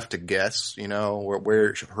just left to guess,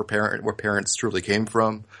 where parents truly came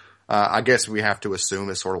from. I guess we have to assume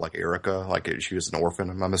it's sort of like Erica, like she was an orphan.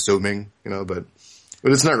 I'm assuming, but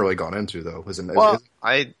it's not really gone into though, isn't it? Well,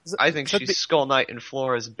 I think she's Skull Knight and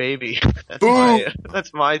Flora's baby.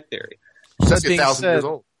 That's my theory. She's 1,000 years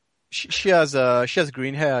old. She has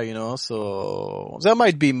green hair, so there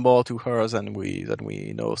might be more to her than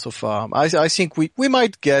we know so far. I think we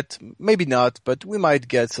might get, maybe not, but we might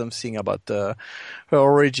get something about her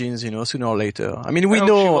origins, sooner or later. I mean, we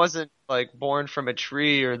know she wasn't like born from a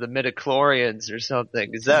tree or the midichlorians or something.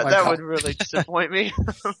 Is that would really disappoint me?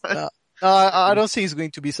 I don't think it's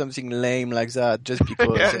going to be something lame like that, just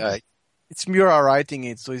because it's Miura writing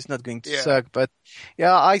it, so it's not going to suck. But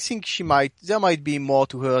I think there might be more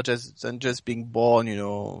to her than just being born,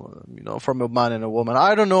 from a man and a woman.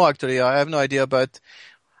 I don't know, actually. I have no idea, but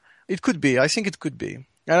it could be. I think it could be.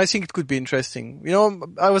 And I think it could be interesting.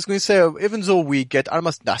 I was going to say, even though we get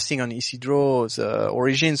almost nothing on Isidro's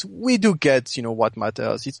origins, we do get, what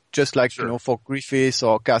matters. It's just like, for Griffiths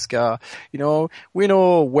or Casca, we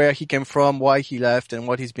know where he came from, why he left, and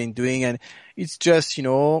what he's been doing. And it's just,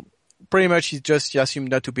 pretty much he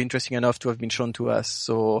assumed that to be interesting enough to have been shown to us.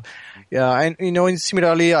 So, and,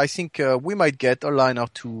 similarly, I think we might get a line or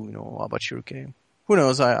two, about Shirke. Who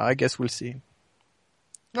knows? I guess we'll see.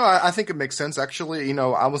 No, I think it makes sense, actually.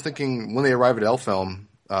 I was thinking when they arrive at Elfhelm,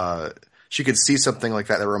 she could see something like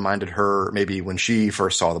that reminded her maybe when she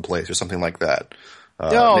first saw the place or something like that.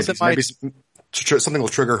 Maybe something will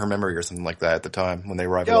trigger her memory or something like that at the time when they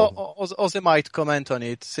arrive at Elfhelm. Or they might comment on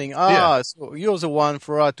it, saying, so you're the one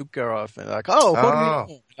Flora took care of. And like, how do we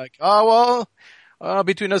know? Like, well,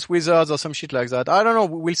 between us wizards or some shit like that. I don't know.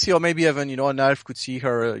 We'll see. Or maybe even, an elf could see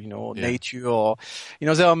her, nature, or,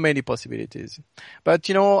 there are many possibilities. But,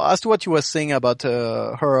 as to what you were saying about,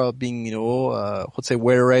 her being, let's say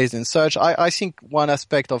well raised and such, I think one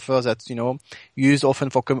aspect of her that's, used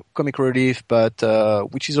often for comic relief, but,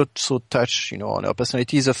 which is also touched, on her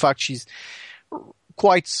personality, is the fact she's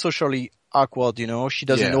quite socially awkward, she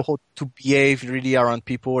doesn't know how to behave really around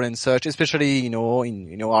people and such, especially,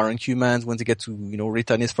 around humans when they get to,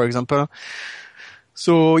 Returnis, for example.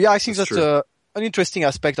 So I think that's an interesting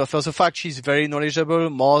aspect of her. The fact she's very knowledgeable,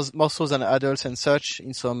 more so than adults and such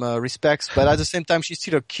in some respects, but at the same time she's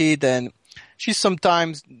still a kid, and she's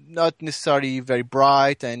sometimes not necessarily very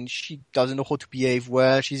bright, and she doesn't know how to behave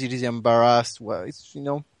well. She's easily embarrassed. Well, it's,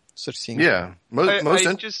 such things. Yeah.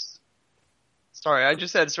 I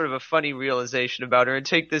just had sort of a funny realization about her, and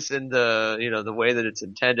take this in the way that it's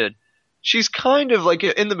intended. She's kind of like,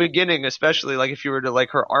 in the beginning, especially, like if you were to like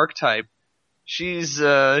her archetype, she's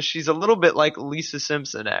a little bit like Lisa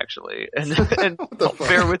Simpson, actually. And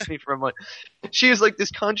bear with me for a moment. She is like this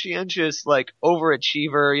conscientious, like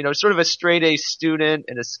overachiever, sort of a straight A student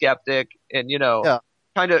and a skeptic, and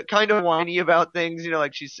kind of whiny about things,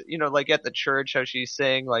 like she's, like at the church, how she's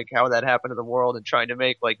saying like how that happened to the world and trying to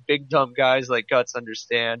make like big dumb guys like Guts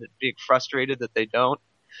understand and being frustrated that they don't,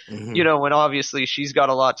 when obviously she's got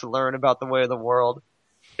a lot to learn about the way of the world.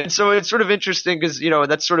 And so it's sort of interesting because,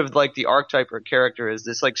 that's sort of like the archetype her character is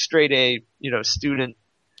this like straight A, student.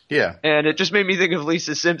 Yeah. And it just made me think of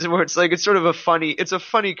Lisa Simpson where it's like, it's a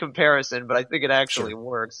funny comparison, but I think it actually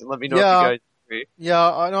works. And let me know if you guys agree. Yeah,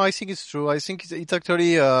 I think it's true. I think it's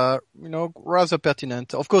actually, rather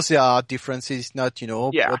pertinent. Of course, there are differences, not,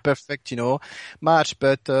 a perfect, match,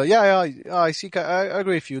 but, I think I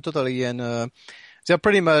agree with you totally. And, they're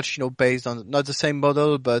pretty much, based on not the same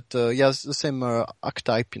model, but, the same,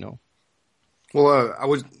 archetype, Well, I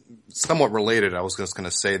was somewhat related. I was just going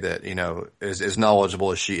to say that, as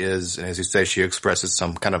knowledgeable as she is, and as you say, she expresses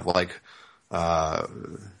some kind of like,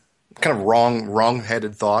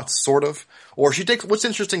 wrong-headed thoughts, sort of. Or she takes, what's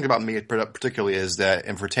interesting about me particularly is that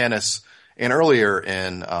in Vertanis and earlier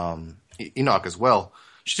in, Enoch as well,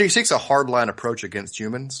 she takes a hardline approach against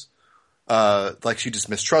humans. Like she just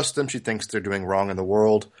mistrusts them. She thinks they're doing wrong in the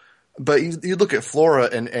world. But you look at Flora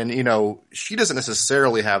and she doesn't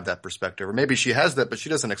necessarily have that perspective, or maybe she has that, but she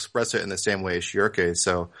doesn't express it in the same way as Shiurke.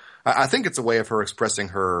 So I think it's a way of her expressing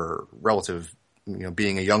her relative,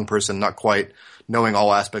 being a young person, not quite knowing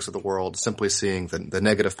all aspects of the world, simply seeing the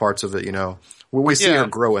negative parts of it, we see her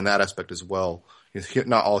grow in that aspect as well.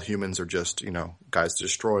 Not all humans are just, guys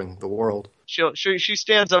destroying the world. She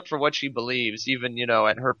stands up for what she believes, even,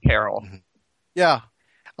 at her peril. Mm-hmm. Yeah.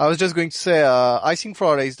 I was just going to say, I think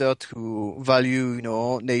Flora is there to value,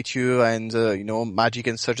 nature and, magic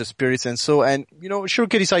and such as spirits and so, and,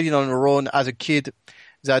 Shiurke decided on her own as a kid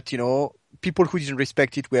that, people who didn't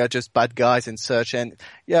respect it were just bad guys and such. And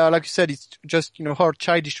yeah, like you said, it's just, her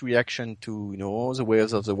childish reaction to, the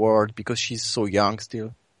ways of the world because she's so young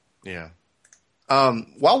still. Yeah.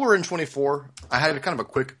 While we're in 24, I had kind of a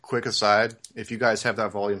quick aside. If you guys have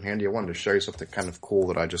that volume handy, I wanted to show you something kind of cool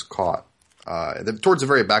that I just caught. Towards the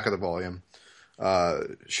very back of the volume,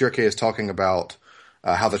 Shiurke is talking about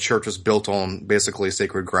how the church was built on basically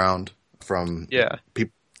sacred ground from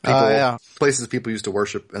places people used to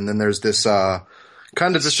worship. And then there's this kind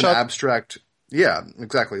of just an abstract,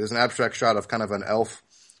 exactly. There's an abstract shot of kind of an elf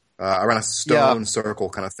around a stone circle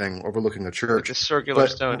kind of thing overlooking the church. Like a circular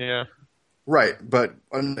stone, yeah. Right, but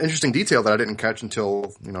an interesting detail that I didn't catch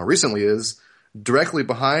until recently is directly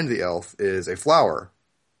behind the elf is a flower.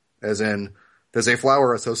 As in, there's a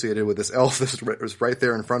flower associated with this elf that's right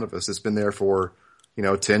there in front of us. It's been there for,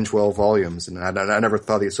 10, 12 volumes. And I never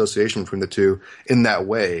thought the association between the two in that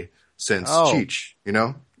way since Cheech,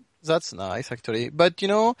 That's nice, actually. But,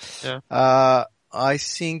 I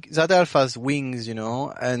think that elf has wings, and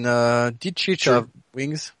did Cheech have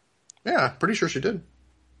wings? Yeah, pretty sure she did.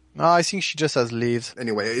 No, I think she just has leaves.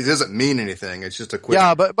 Anyway, it doesn't mean anything. It's just a quick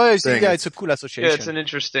but it's a cool association. Yeah, it's an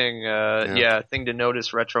interesting, thing to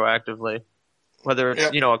notice retroactively. Whether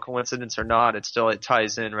it's, a coincidence or not, it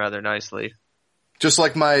ties in rather nicely. Just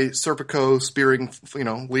like my Serpico spearing,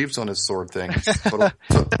 leaves on his sword thing.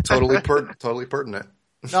 Totally pertinent.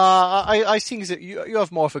 No, I think that you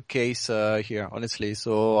have more of a case, here, honestly.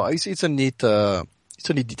 So it's a neat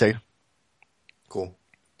detail. Cool.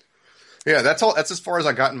 Yeah, that's all. That's as far as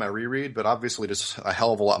I got in my reread, but obviously just a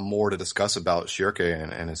hell of a lot more to discuss about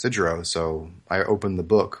Shiurke and Isidro, so I opened the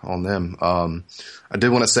book on them. I did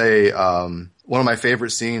want to say, one of my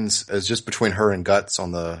favorite scenes is just between her and Guts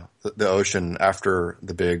on the ocean after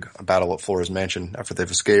the big battle at Flora's mansion, after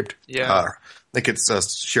they've escaped. Yeah. I think it's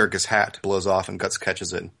Shiurke's hat blows off and Guts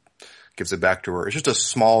catches it and gives it back to her. It's just a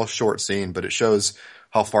small, short scene, but it shows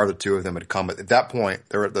how far the two of them had come. At that point,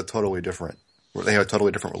 they're totally different. They have a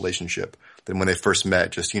totally different relationship than when they first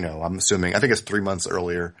met. Just, I'm assuming, I think it's 3 months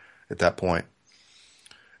earlier at that point.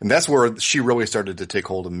 And that's where she really started to take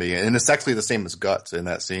hold of me. And it's actually the same as Guts in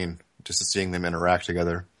that scene, just seeing them interact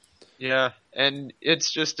together. Yeah. And it's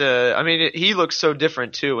just, he looks so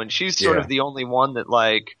different too. And she's sort of the only one that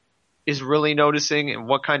is really noticing and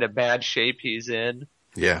what kind of bad shape he's in.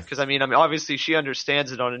 Yeah. Because obviously she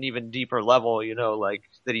understands it on an even deeper level, that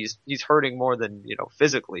he's hurting more than,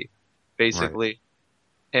 physically. Basically.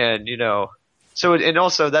 Right. And, and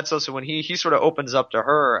also that's also when he sort of opens up to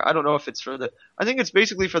her. I don't know if it's I think it's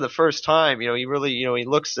basically for the first time, he really, he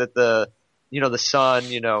looks at the sun,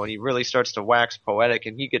 and he really starts to wax poetic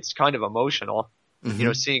and he gets kind of emotional,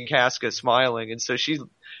 seeing Casca smiling. And so she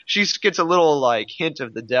gets a little hint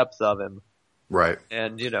of the depth of him. Right.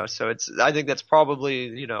 And, so I think that's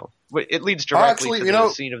probably, it leads directly to the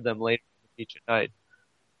scene of them later each night.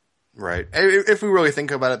 Right. If we really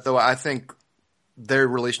think about it, though, I think their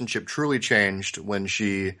relationship truly changed when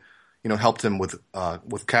she, helped him with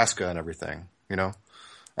Casca and everything.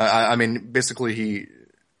 I mean, basically he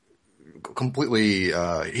completely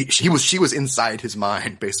she was inside his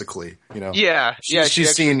mind, basically. Yeah,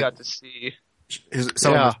 she's seen got to see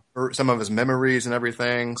some of his memories and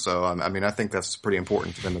everything. So I mean, I think that's pretty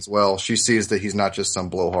important to them as well. She sees that he's not just some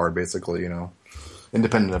blowhard, basically,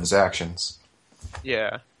 independent of his actions.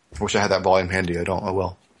 Yeah. I wish I had that volume handy. I don't. Oh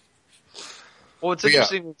well. Well, what's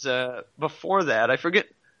interesting is before that, I forget.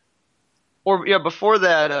 Before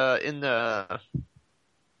that,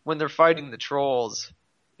 when they're fighting the trolls,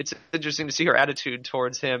 it's interesting to see her attitude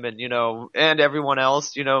towards him and, and everyone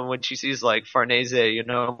else, when she sees like Farnese,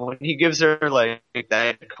 when he gives her like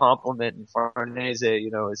that compliment, and Farnese,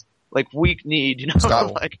 is like weak need,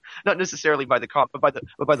 like not necessarily by the but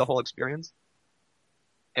by the whole experience.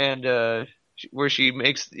 And, where she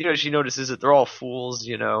makes, she notices that they're all fools,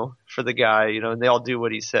 for the guy, and they all do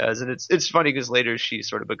what he says. And it's funny because later she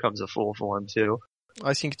sort of becomes a fool for him too.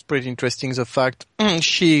 I think it's pretty interesting the fact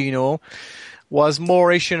she, was more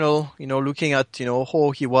rational, looking at,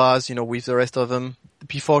 how he was, with the rest of them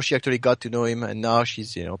before she actually got to know him. And now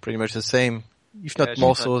she's, pretty much the same, if not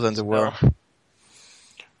more so than they were.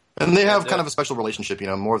 And they have kind of a special relationship,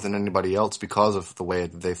 more than anybody else because of the way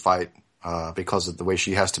that they fight. Because of the way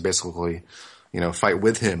she has to basically, fight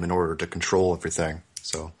with him in order to control everything.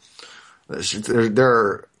 So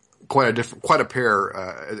they're quite a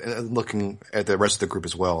pair. Looking at the rest of the group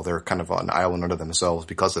as well, they're kind of an island unto themselves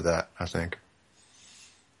because of that, I think.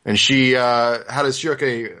 And she, how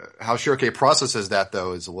Shirake processes that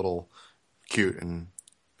though is a little cute and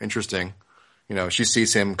interesting. She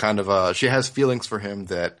sees him kind of, she has feelings for him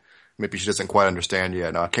that maybe she doesn't quite understand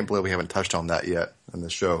yet. Now, I can't believe we haven't touched on that yet in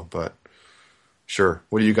this show, but. Sure.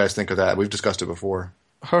 What do you guys think of that? We've discussed it before.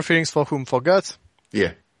 Her feelings for whom? For Guts?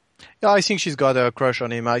 Yeah. Yeah, I think she's got a crush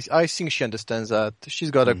on him. I think she understands that.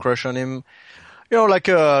 She's got a crush on him. Like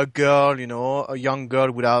a girl, a young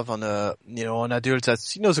girl would have on an adult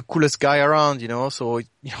that's, the coolest guy around, so,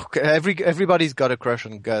 everybody's got a crush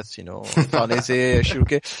on Guts, Farnese,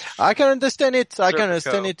 Shiruke. I can understand it. I can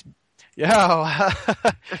understand it. Yeah,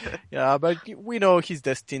 yeah, but we know he's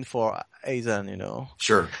destined for Aizen,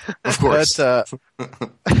 Sure, of course. But,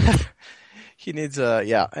 he needs,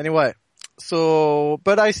 anyway. So,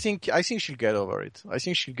 but I think she'll get over it. I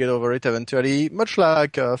think she'll get over it eventually, much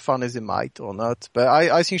like Farnese might or not. But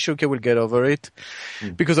I think Shirake will get over it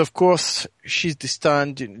because, of course, she's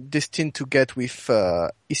destined to get with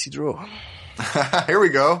Isidro. Here we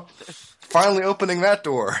go. Finally opening that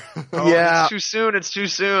door. Yeah. It's too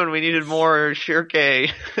soon. We needed more Shirake,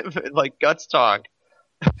 like Guts talk.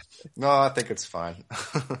 No, I think it's fine.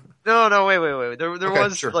 No, wait. There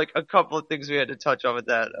was like a couple of things we had to touch on with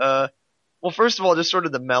that. Well, first of all, just sort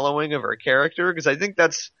of the mellowing of her character, because I think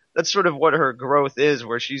that's sort of what her growth is,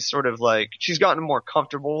 where she's sort of like, she's gotten more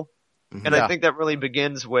comfortable. Mm-hmm. And I think that really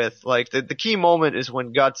begins with, like, the key moment is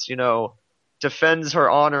when Guts, defends her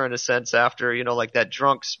honor in a sense after, like that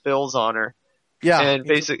drunk spills on her. Yeah. And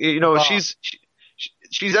basically,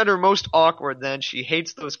 she's at her most awkward then. She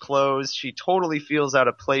hates those clothes. She totally feels out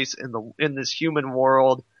of place in this human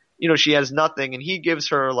world. She has nothing, and he gives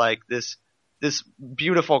her like this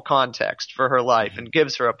beautiful context for her life and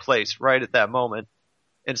gives her a place right at that moment.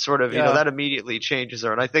 And sort of, that immediately changes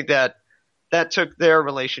her. And I think that took their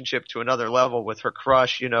relationship to another level with her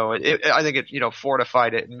crush. I think it,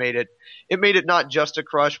 fortified it and made it not just a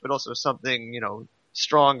crush, but also something,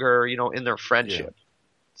 stronger, in their friendship.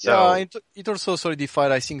 Yeah. So it also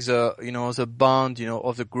solidified, I think, the bond,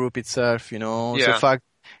 of the group itself, the fact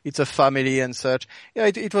it's a family and such. Yeah,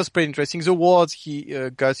 it was pretty interesting. The words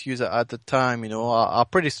Guts used at the time, are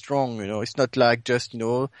pretty strong, It's not like just,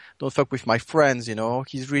 don't fuck with my friends,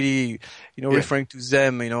 He's really, referring to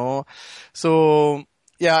them, So,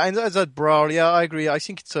 yeah, and that brawl, yeah, I agree. I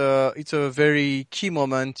think it's a very key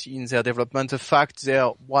moment in their development. The fact they're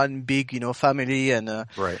one big, family and,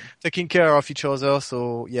 taking care of each other.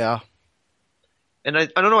 So, yeah. And I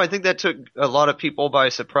don't know, I think that took a lot of people by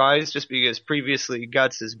surprise just because previously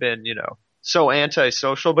Guts has been, so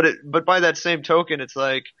antisocial. But by that same token, it's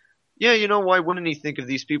like, yeah, why wouldn't he think of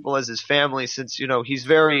these people as his family since, he's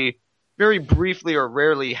very, very briefly or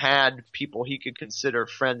rarely had people he could consider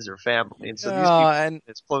friends or family. And so these people are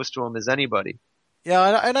as close to him as anybody.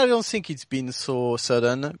 Yeah, and I don't think it's been so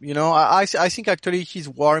sudden. You know, I think actually he's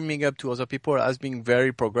warming up to other people as being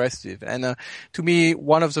very progressive. And to me,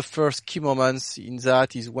 one of the first key moments in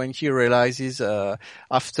that is when he realizes,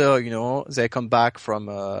 after, you know, they come back from,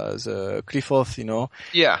 the cliff off, you know.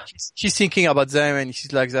 Yeah. He's thinking about them and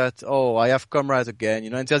he's like that, oh, I have comrades again,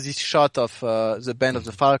 you know, and there's this shot of, the band of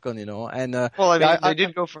the Falcon, you know, and, well, I mean, they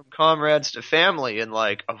did go from comrades to family in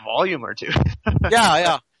like a volume or two.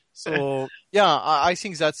 yeah. So yeah, I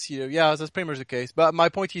think that's that's pretty much the case. But my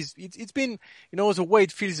point is, it's been, you know, the way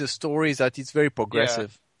it feels the story is that it's very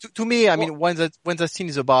progressive. Yeah. To me, I mean, when that scene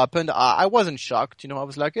is about happened, I wasn't shocked. You know, I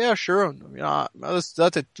was like, yeah, sure, that's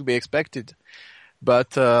to be expected.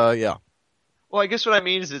 But yeah. Well, I guess what I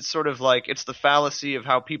mean is it's sort of like it's the fallacy of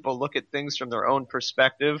how people look at things from their own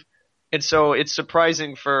perspective, and so it's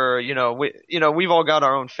surprising for we've all got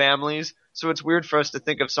our own families. So it's weird for us to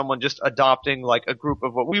think of someone just adopting like a group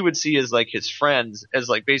of what we would see as like his friends as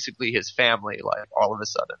like basically his family, like all of a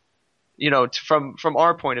sudden. You know, from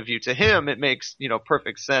our point of view, to him, it makes, you know,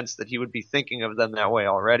 perfect sense that he would be thinking of them that way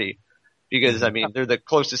already. Because, I mean, they're the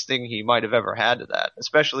closest thing he might have ever had to that,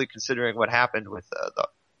 especially considering what happened with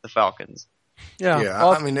the Falcons. Yeah.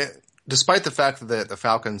 Well, I mean, despite the fact that the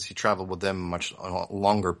Falcons, he traveled with them much a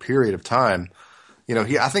longer period of time, you know,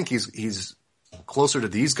 I think he's closer to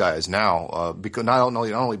these guys now, because not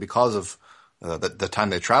only because of the time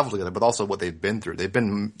they traveled together, but also what they've been through. They've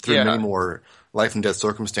been through many more life and death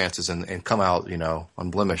circumstances and come out, you know,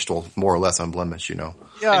 unblemished, well, more or less unblemished, you know.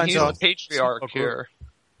 Yeah, and he's the patriarch here.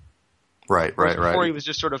 Right. Before he was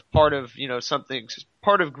just sort of part of, you know, something,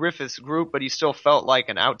 part of Griffith's group, but he still felt like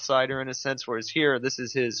an outsider in a sense, whereas here, this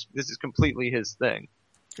is completely his thing.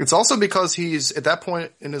 It's also because he's, at that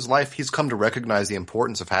point in his life, he's come to recognize the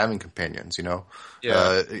importance of having companions, you know.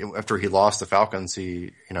 Yeah. After he lost the Falcons,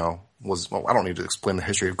 he, you know, I don't need to explain the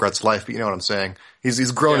history of Gret's life, but you know what I'm saying.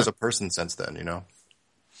 He's grown as a person since then, you know.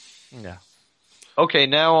 Yeah. Okay,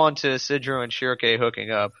 now on to Sidro and Shirake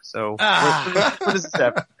hooking up. So, what does this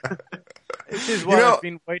happen? This is what I've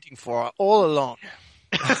been waiting for all along.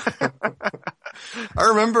 I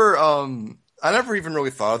remember, I never even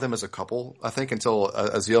really thought of them as a couple, I think, until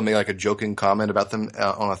Azil made like a joking comment about them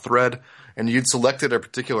on a thread. And you'd selected a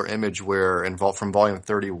particular image where, from volume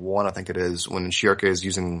 31, I think it is, when Shirake is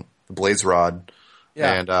using the blaze rod.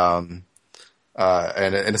 Yeah. And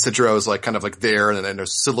Sidro is like kind of like there and they're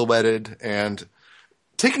silhouetted, and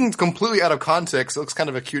taken completely out of context, it looks kind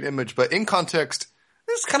of a cute image, but in context,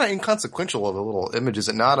 it's kind of inconsequential of a little image, is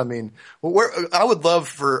it not? I mean, I would love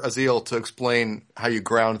for Azil to explain how you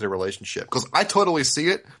ground their relationship, because I totally see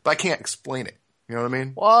it, but I can't explain it. You know what I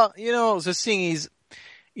mean? Well, you know, the thing is,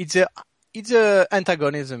 it's a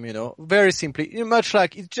antagonism, you know, very simply, much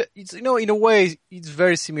like it's you know, in a way, it's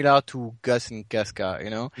very similar to Gus and Casca,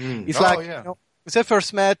 you know. It's you know, they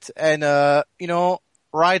first met and you know,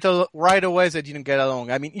 right away they didn't get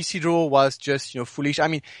along. I mean, Isidro was just, you know, foolish. I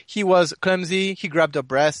mean, he was clumsy. He grabbed her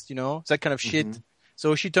breast, you know, that kind of shit. Mm-hmm.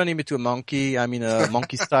 So she turned him into a monkey. I mean, a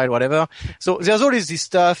monkey style, whatever. So there's always this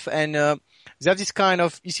stuff, and they have this kind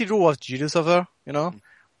of, Isidro was jealous of her, you know,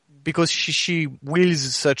 because she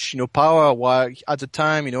wields such, you know, power, while at the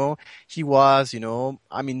time, you know, he was, you know,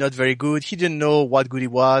 I mean, not very good. He didn't know what good he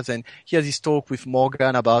was, and he had this talk with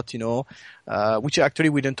Morgan about, you know, which actually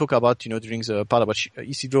we didn't talk about, you know, during the part about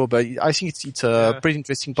Isidro, but I think it's a pretty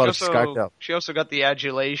interesting part of his character. She also got the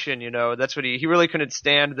adulation, you know, that's what he really couldn't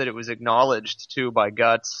stand that it was acknowledged too by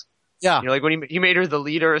Guts. Yeah. You know, like when he made her the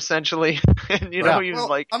leader essentially, and you know, he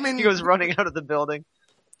was he was running out of the building.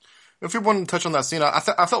 If we want to touch on that scene, I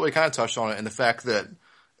thought we kind of touched on it in the fact that,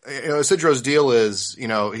 you know, Isidro's deal is, you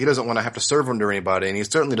know, he doesn't want to have to serve under anybody, and he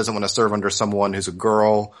certainly doesn't want to serve under someone who's a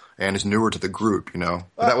girl and is newer to the group, you know.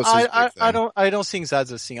 But that was his big thing. I don't think that's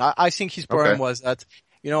the thing. I think his problem was that,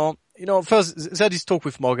 you know, first, that is talk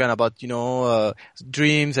with Morgan about, you know,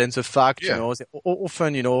 dreams and the fact, you know, they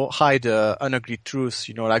often, you know, hide an ugly truth,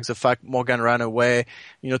 you know, like the fact Morgan ran away,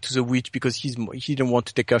 you know, to the witch because he didn't want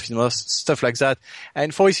to take care of his mother, stuff like that.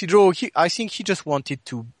 And for Isidro, I think he just wanted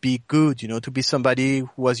to be good, you know, to be somebody who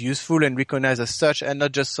was useful and recognized as such, and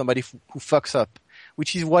not just somebody who fucks up,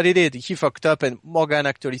 which is what he did. He fucked up, and Morgan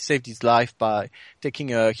actually saved his life by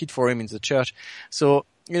taking a hit for him in the church. So,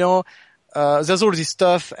 you know, there's all this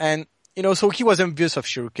stuff, and, you know, so he was envious of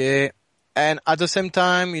Shirake, and at the same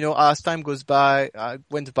time, you know, as time went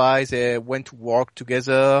by, they went to work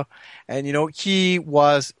together, and, you know, he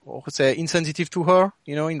was, insensitive to her,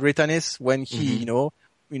 you know, in Retanis, when he, you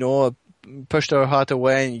know, pushed her heart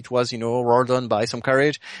away, and it was, you know, rolled on by some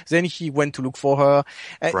carriage. Then he went to look for her,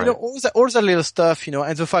 and, you know, all that little stuff, you know,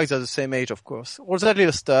 and the fact they're the same age, of course, all that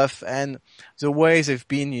little stuff, and the way they've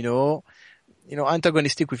been, you know,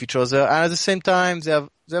 antagonistic with each other. And at the same time, they've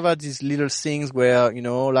had these little things where,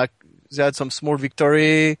 like they had some small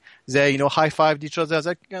victory. They, high-fived each other,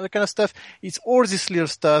 that kind of stuff. It's all this little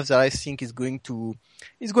stuff that I think is going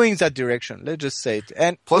in that direction. Let's just say it.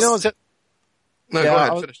 And, Plus, go ahead.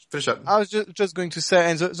 Finish up. I was just going to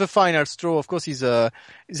say, and the final straw, of course, is as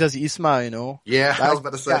Isma, Yeah, like, I was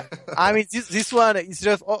about to say. Yeah. I mean, this one is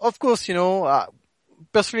just, of course,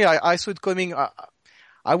 personally, I saw it coming.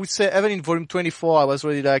 I would say even in volume 24, I was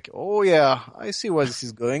already like, oh yeah, I see where this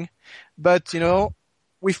is going. But,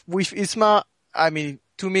 with Isma, I mean,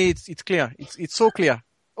 to me, it's clear. It's so clear.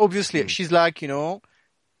 Obviously, she's like,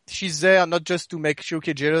 she's there not just to make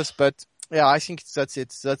Shiroke jealous, but yeah, I think that's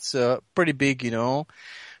it. That's pretty big, It's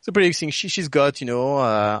a pretty big thing. She's got,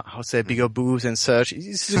 how say, bigger boobs and such.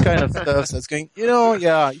 This is the kind of stuff that's going,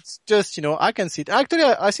 yeah, it's just, I can see it. Actually,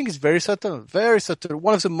 I think it's very subtle.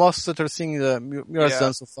 One of the most subtle things Miura's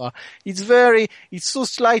done so far. It's so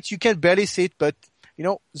slight, you can barely see it, but,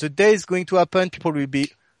 the day is going to happen, people will be,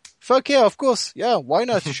 fuck yeah, of course. Yeah, why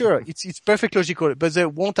not? Sure. It's perfect logical, but they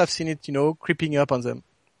won't have seen it, creeping up on them.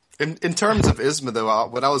 In terms of Isma, though,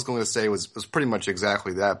 what I was going to say was pretty much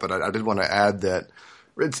exactly that, but I did want to add that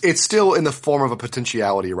it's still in the form of a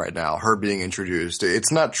potentiality right now, her being introduced.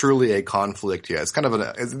 It's not truly a conflict yet. It's kind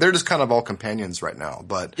of they're just kind of all companions right now,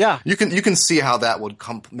 but yeah, you can see how that would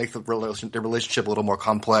make the relationship a little more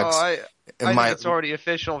complex. Oh, I think it's already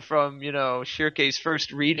official from, Shiroke's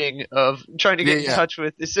first reading of trying to get in touch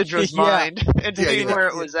with Isidra's mind and seeing where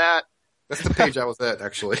it was at. That's the page I was at,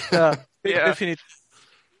 actually. Yeah, definitely.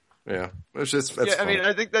 Yeah, that's I mean,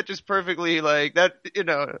 I think that just perfectly, like, that,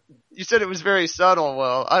 you said it was very subtle.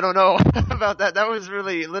 Well, I don't know about that. That was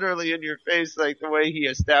really literally in your face, like, the way he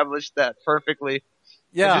established that perfectly.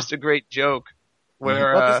 Yeah. Just a great joke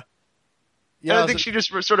where, and I think she just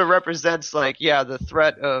sort of represents, like, the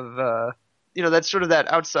threat of, that's sort of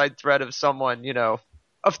that outside threat of someone,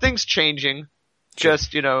 of things changing. Sure.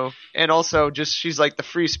 Just, and also just, she's like the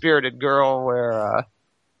free-spirited girl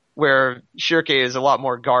where Shiroke is a lot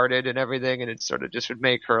more guarded and everything, and it sort of just would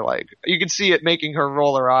make her, like, you can see it making her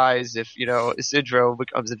roll her eyes if, Isidro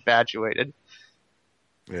becomes infatuated.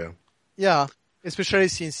 Yeah. Yeah. Especially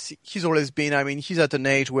since he's always been, he's at an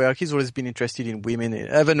age where he's always been interested in women.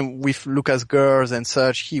 Even with Lucas girls and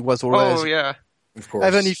such, he was always. Oh, yeah. Of course.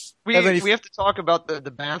 Even if we have to talk about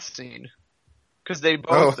the bath scene. Cause they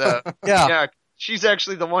both, yeah, she's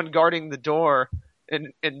actually the one guarding the door.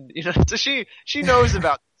 And so she knows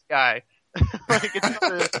about this guy. Like,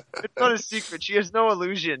 it's not a secret. She has no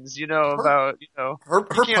illusions, about, Her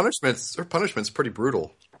punishment's pretty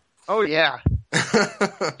brutal. Oh, yeah.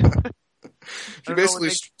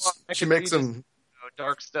 She makes him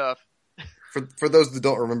dark stuff. For those that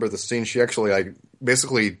don't remember the scene, she actually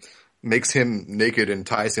basically makes him naked and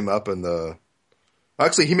ties him up in the.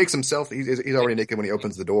 Actually, he makes himself. He's already naked when he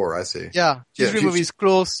opens the door. I see. Yeah, he's removed his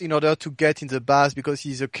clothes in order to get in the bath because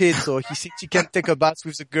he's a kid, so he thinks he can take a bath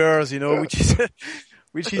with the girls,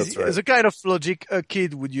 which is right. The kind of logic a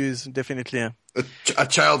kid would use, definitely. A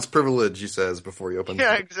child's privilege, he says before he opens.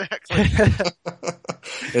 Yeah, exactly.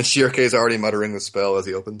 And Shiroke is already muttering the spell as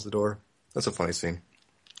he opens the door. That's a funny scene.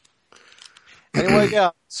 Anyway,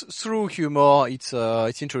 yeah, through humor, it's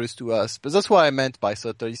introduced to us. But that's what I meant by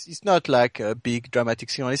subtle. It's not like a big dramatic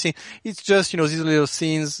scene or anything. It's just, these little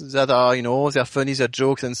scenes that are, they're funny, they're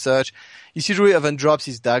jokes and such. Isidro even drops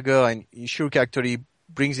his dagger and Shiroke actually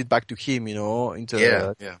brings it back to him,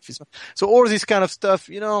 into So all this kind of stuff,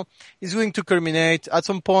 is going to culminate at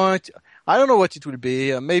some point. I don't know what it will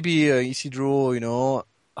be. Maybe Isidro,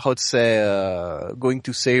 how to say, going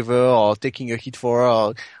to save her or taking a hit for her,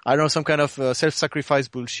 or I don't know, some kind of self-sacrifice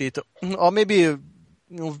bullshit, or maybe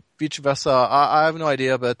vice versa. I have no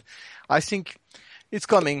idea, but I think it's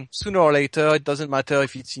coming sooner or later. It doesn't matter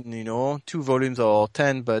if it's in 2 volumes or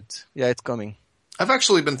 10, but yeah, it's coming. I've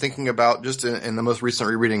actually been thinking about, just in the most recent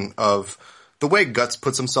rereading, of the way Guts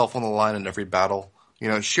puts himself on the line in every battle.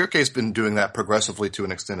 Shiroke's been doing that progressively to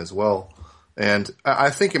an extent as well. And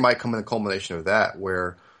I think it might come in a culmination of that,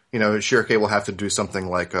 where, Shiroke will have to do something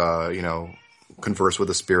like, converse with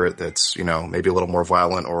a spirit that's, maybe a little more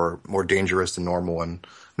violent or more dangerous than normal, and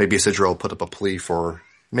maybe Isidro will put up a plea for,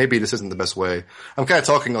 maybe this isn't the best way. I'm kind of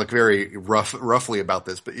talking like very roughly about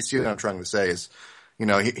this, but you see what I'm trying to say is,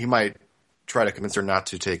 he might try to convince her not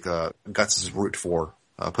to take Guts' route for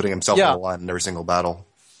putting himself on the line in every single battle.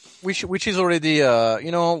 Which is already,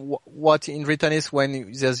 what in Britannis,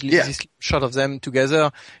 when there's this shot of them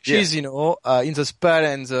together, she's, in the spell,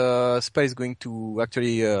 and the spell is going to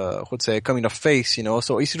actually, come in her face,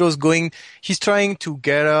 So Isidro's he's trying to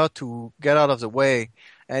get her to get out of the way.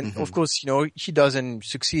 And of course, he doesn't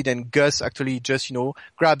succeed, and Gus actually just,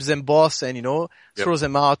 grabs them both and, throws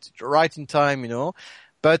them out right in time,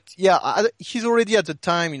 But yeah, he's already at the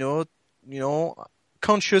time,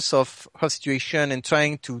 conscious of her situation and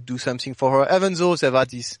trying to do something for her, even though they've had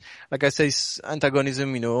this, like I say, this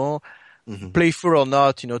antagonism, playful or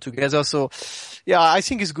not, together. So yeah, I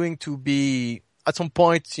think it's going to be at some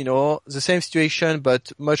point, the same situation,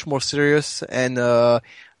 but much more serious. And,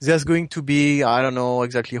 there's going to be, I don't know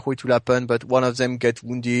exactly how it will happen, but one of them get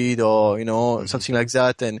wounded or, something like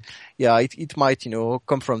that. And yeah, it might,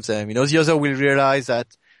 come from them. The other will realize that,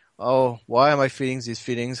 oh, why am I feeling these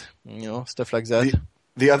feelings? Stuff like that.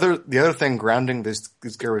 The other thing grounding this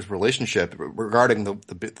girl's relationship regarding the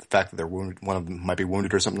fact that they're wounded, one of them might be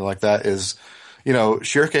wounded or something like that is,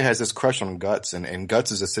 Shirke has this crush on Guts, and Guts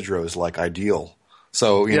is Isidora's like ideal.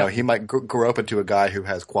 So, he might grow up into a guy who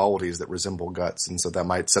has qualities that resemble Guts, and so that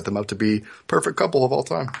might set them up to be perfect couple of all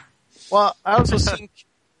time. Well, I also think,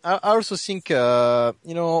 even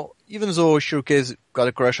though Shirke's got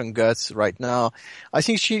a crush on Guts right now, I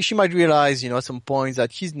think she might realize, at some point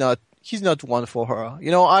that he's not one for her.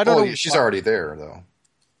 I don't know. She's already there though.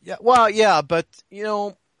 Yeah. Well, yeah, but,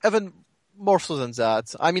 even more so than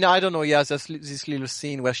that. I mean, I don't know. Yeah, there's this little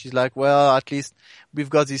scene where she's like, well, at least we've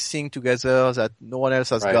got this thing together that no one else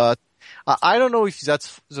has got. I don't know if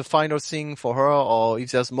that's the final thing for her or if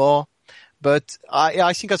there's more, but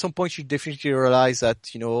I think at some point she definitely realized that,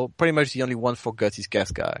 pretty much the only one for Guts is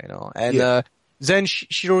Casca, and, then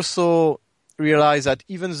she also realized that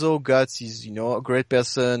even though Guts is, a great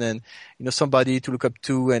person and, somebody to look up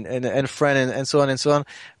to and a friend and so on,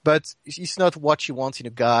 but it's not what she wants in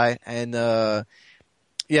a guy. And, and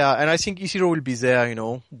I think Isidore will be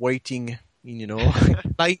there, waiting,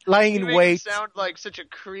 lying in wait. Sound like such a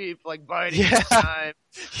creep, like biding his time.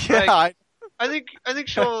 Yeah. I think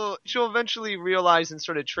she'll eventually realize and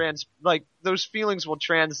sort of those feelings will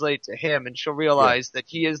translate to him, and she'll realize that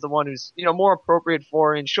he is the one who's, more appropriate for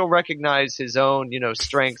her, and she'll recognize his own,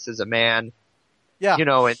 strengths as a man. Yeah.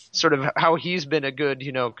 And sort of how he's been a good,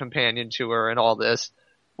 companion to her and all this.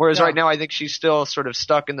 Whereas right now I think she's still sort of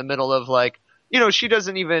stuck in the middle of she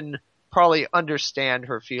doesn't even probably understand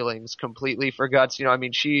her feelings completely for Guts.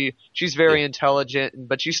 She's very intelligent,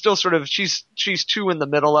 but she's still sort of, she's too in the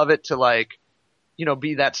middle of it to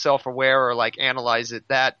be that self-aware or analyze it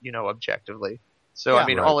that, objectively. So,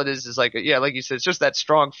 all it is like you said, it's just that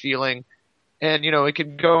strong feeling, and, it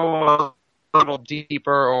could go a little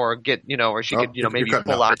deeper or get, or she could, maybe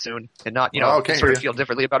pull out soon and not, sort of feel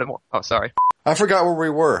differently about it more. Oh, sorry. I forgot where we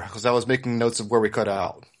were because I was making notes of where we cut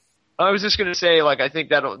out. I was just going to say, I think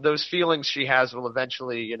that those feelings she has will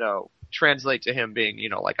eventually, translate to him being,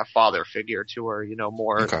 like a father figure to her,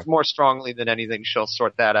 more strongly than anything. She'll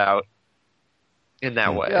sort that out in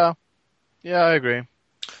that way. Yeah, I agree.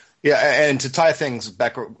 Yeah, and to tie things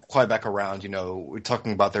back around, we're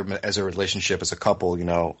talking about them as a relationship, as a couple,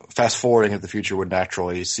 fast forwarding into the future would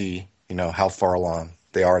naturally see, how far along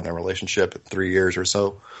they are in their relationship at 3 years or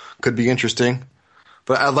so. Could be interesting.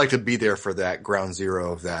 But I'd like to be there for that ground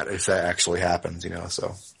zero of that if that actually happens,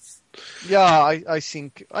 so. Yeah, I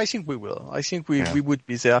think we will. I think we would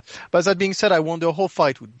be there. But that being said, I wonder how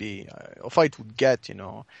fight would get,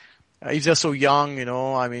 if they're so young,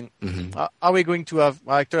 are we going to have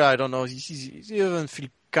actor? I don't know. This even feel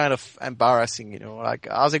kind of embarrassing,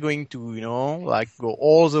 are they going to, go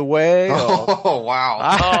all the way? Or... Oh, wow.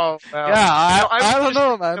 Wow. Yeah, I don't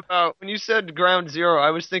know, man. When you said ground zero,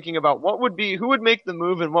 I was thinking about who would make the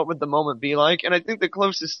move and what would the moment be like? And I think the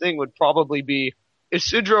closest thing would probably be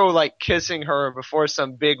Isidro, kissing her before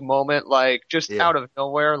some big moment, out of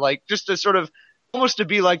nowhere, just to sort of, almost to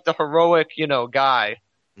be like the heroic, guy.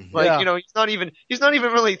 He's not even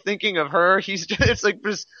really thinking of her. He's just,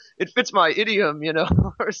 it fits my idiom,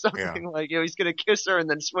 or something he's going to kiss her and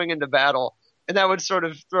then swing into battle. And that would sort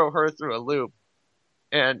of throw her through a loop.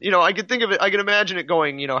 And, I could think of it, I could imagine it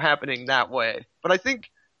going, happening that way. But I think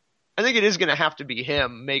it is going to have to be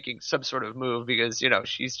him making some sort of move because,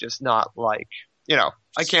 she's just not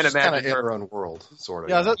I can't imagine in her own world, sort of.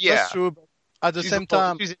 Yeah, that's true. But at the same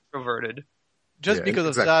time, she's introverted. Just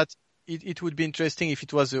because of that, it would be interesting if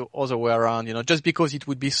it was the other way around, just because it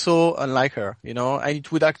would be so unlike her, and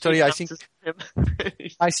it would actually, I think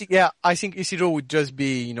Isidro would just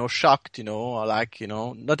be, shocked,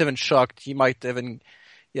 not even shocked. He might even,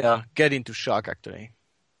 get into shock actually.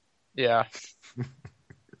 Yeah.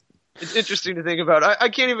 It's interesting to think about. I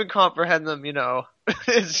can't even comprehend them,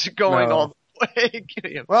 it's going all the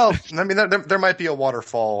way. Well, I mean, there might be a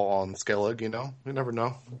waterfall on Skellig, we never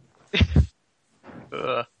know.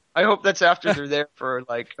 I hope that's after they're there for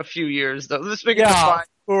a few years, though. Let's make it 5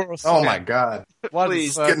 course. Oh my God. What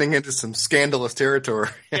Please. the fuck? Getting into some scandalous territory.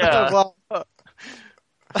 Yeah. Well,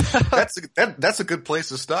 That's a good place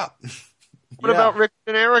to stop. What about Rick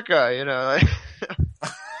and Erica? You know,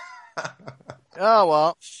 Yeah,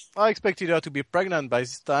 well, I expected her to be pregnant by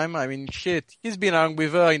this time. I mean, shit, he's been around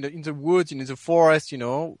with her in the woods, in the forest,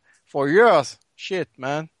 for years. Shit,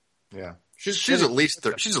 man. Yeah. She's at least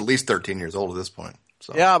 13 years old at this point.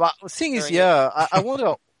 So. Yeah, but the thing is, I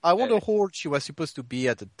wonder how old she was supposed to be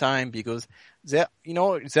at the time because they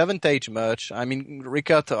haven't aged much. I mean,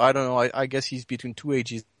 Rickard, I don't know, I guess he's between two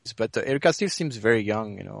ages, but Erica still seems very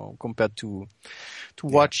young, compared to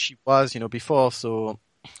what she was, before. So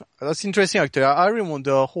that's interesting, actually. I really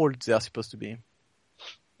wonder how old they're supposed to be.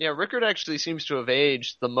 yeah, Rickard actually seems to have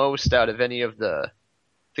aged the most out of any of the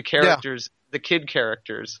characters, the kid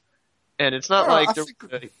characters, and it's not like.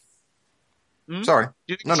 Sorry. Do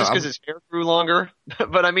you think it's just because his hair grew longer?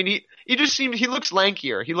 But I mean, he looks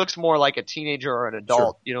lankier. He looks more like a teenager or an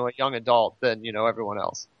adult, a young adult than, everyone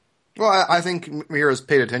else. Well, I think Miura's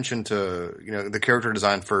paid attention to, the character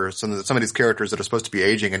design for some of these characters that are supposed to be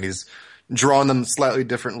aging, and he's drawn them slightly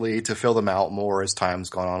differently to fill them out more as time's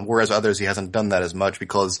gone on. Whereas others, he hasn't done that as much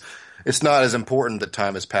because it's not as important that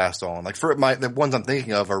time has passed on. Like the ones I'm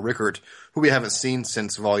thinking of are Rickard, who we haven't seen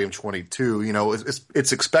since volume 22.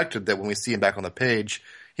 It's expected that when we see him back on the page,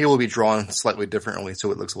 he will be drawn slightly differently, so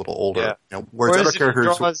it looks a little older. Yeah. Whereas other if characters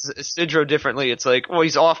he draws Isidro differently, it's like, well,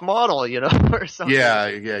 he's off model, or something. Yeah.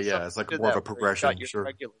 It's like more of a progression. Sure.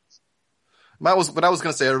 What I was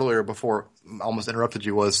going to say earlier before I almost interrupted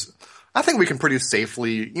you was, I think we can pretty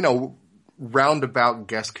safely, roundabout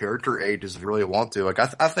guess character ages if you really want to. Like,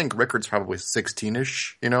 I think Rickard's probably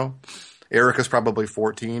 16-ish, Erica's probably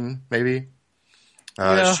 14, maybe.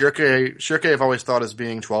 Shirke I've always thought as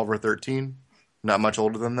being 12 or 13. Not much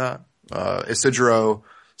older than that. Isidro,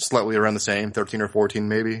 slightly around the same, 13 or 14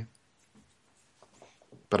 maybe.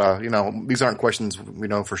 But, these aren't questions we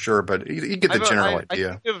know for sure, but you get the general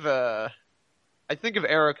idea. I think of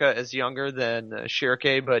Erica as younger than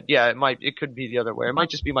Shirke, but yeah, it could be the other way. It might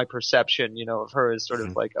just be my perception, of her as sort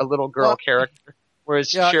of like a little girl character, whereas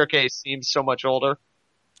Shirke seems so much older.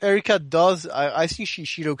 Erica does. I think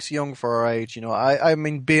she looks young for her age. I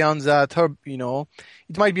mean, beyond that, her,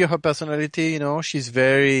 it might be her personality. She's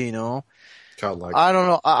very, childlike. I don't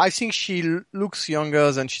know. I think she looks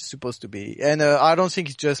younger than she's supposed to be, and I don't think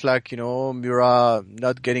it's just like Miura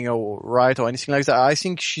not getting her right or anything like that. I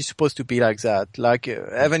think she's supposed to be like that. Like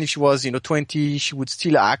even if she was 20, she would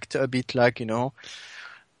still act a bit like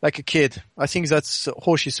like a kid. I think that's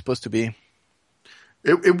how she's supposed to be.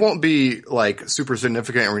 It won't be like super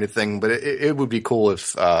significant or anything, but it would be cool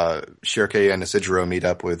if Shirke and Isidro meet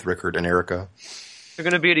up with Rickard and Erica. They're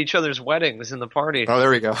going to be at each other's weddings in the party. Oh, there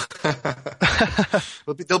we go.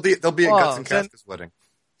 they'll be at Guts and Casca's wedding.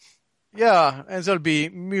 Yeah, and there'll be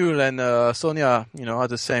Mule and Sonia, at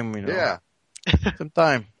the same, same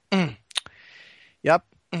time. Yep.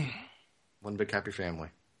 One big happy family.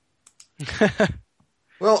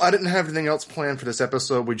 Well, I didn't have anything else planned for this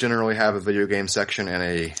episode. We generally have a video game section and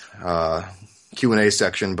a Q&A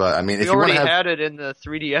section, but I mean, if you want to have... We already had it in the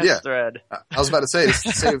 3DS thread. I was about to say,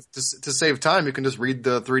 to save time, you can just read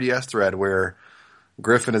the 3DS thread where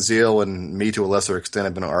Griff and Azil and me to a lesser extent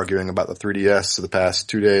have been arguing about the 3DS for the past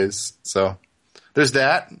 2 days. So there's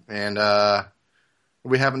that, and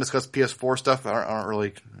we haven't discussed PS4 stuff. I don't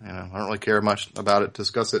really care much about it to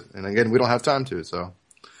discuss it, and again, we don't have time to. So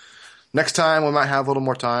next time we might have a little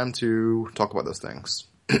more time to talk about those things.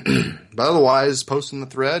 But otherwise, post in the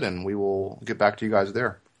thread, and we will get back to you guys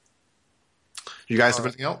there. You guys have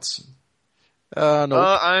anything else?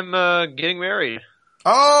 No. I'm getting married.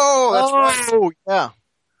 Oh, that's right. Yeah.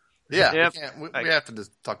 Yeah, Yep. we have to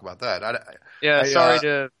just talk about that. Sorry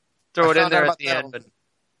to throw it in there at the end. But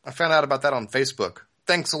I found out about that on Facebook.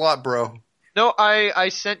 Thanks a lot, bro. No, I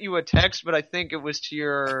sent you a text, but I think it was to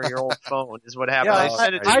your old phone is what happened. Yeah, I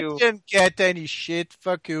sent it to you. I didn't get any shit.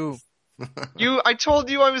 Fuck you. I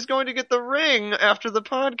told you I was going to get the ring after the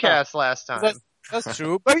podcast last time. That's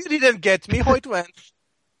true, but you didn't get me. How it went?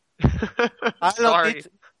 I learned it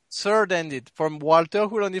third-handed from Walter,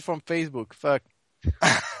 who learned it from Facebook. Fuck.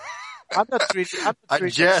 I'm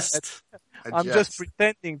just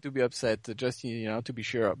pretending to be upset, just to be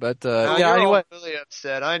sure. But no, yeah, you're anyway. All really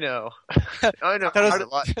upset. I know. I know.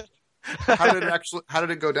 How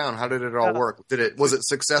did it go down? How did it all work? Was it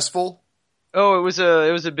successful? Oh, it was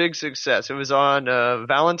a big success. It was on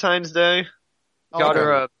Valentine's Day. Got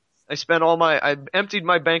her I emptied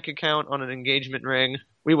my bank account on an engagement ring.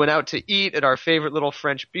 We went out to eat at our favorite little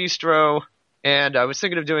French bistro. And I was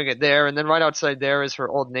thinking of doing it there, and then right outside there is her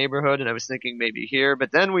old neighborhood, and I was thinking maybe here.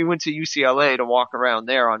 But then we went to UCLA to walk around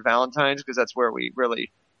there on Valentine's, because that's where we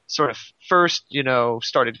really sort of first,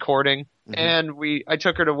 started courting. Mm-hmm. And I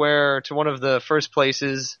took her to one of the first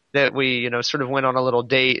places that we, sort of went on a little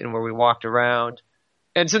date and where we walked around.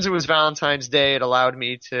 And since it was Valentine's Day, it allowed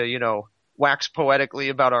me to, wax poetically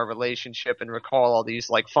about our relationship and recall all these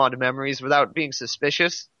like fond memories without being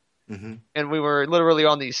suspicious. Mm-hmm. And we were literally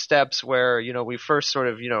on these steps where, we first sort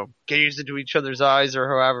of, gazed into each other's eyes,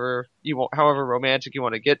 or however romantic you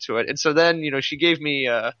want to get to it. And so then, she gave me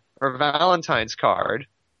her Valentine's card.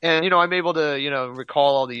 And, I'm able to,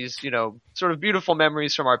 recall all these, sort of beautiful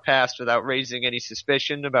memories from our past without raising any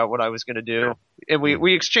suspicion about what I was going to do. And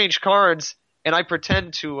we exchanged cards, and I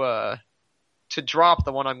pretend to drop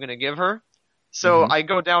the one I'm going to give her. So I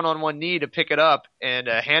go down on one knee to pick it up and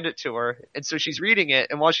hand it to her. And so she's reading it,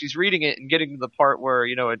 and while she's reading it and getting to the part where,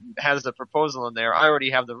 it has the proposal in there, I already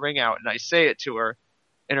have the ring out, and I say it to her.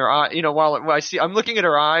 In her eye, while I'm looking at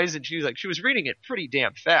her eyes, and she was reading it pretty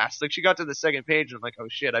damn fast. Like, she got to the second page, and I'm like, oh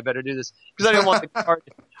shit, I better do this, because I didn't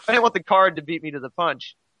want the card to beat me to the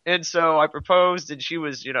punch. And so I proposed, and she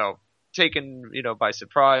was, taken, by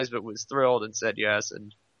surprise, but was thrilled and said yes,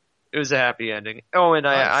 and it was a happy ending. Oh, and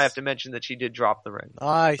nice. I have to mention that she did drop the ring.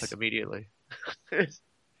 Nice. Like, immediately.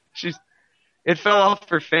 It fell off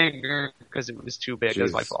her finger because it was too big. Jeez. It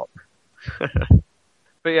was my fault.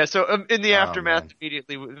 But yeah, so in the aftermath,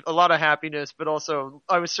 immediately, a lot of happiness, but also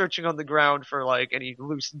I was searching on the ground for like any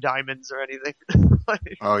loose diamonds or anything.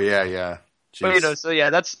 Oh yeah. Jeez. But so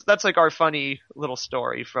yeah, that's like our funny little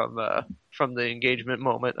story from the engagement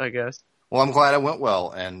moment, I guess. Well, I'm glad it went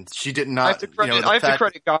well, and she did not. I have to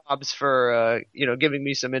credit Gobbs for giving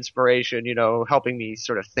me some inspiration, helping me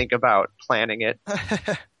sort of think about planning it.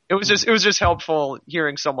 It was just helpful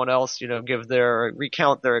hearing someone else,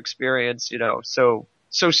 recount their experience, so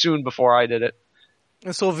soon before I did it.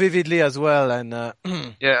 And so vividly as well, and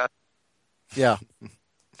yeah.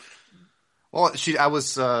 Well,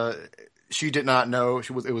 she did not know. It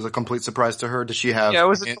was a complete surprise to her. Did she have? Yeah, it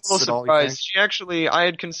was a total surprise. I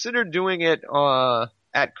had considered doing it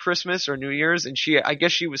at Christmas or New Year's, and I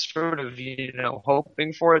guess she was sort of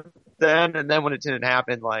hoping for it then, and then when it didn't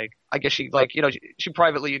happen, like I guess she she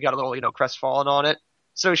privately got a little crestfallen on it,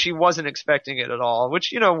 so she wasn't expecting it at all,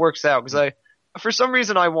 which works out because for some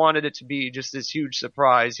reason I wanted it to be just this huge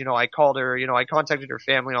surprise. I called her, I contacted her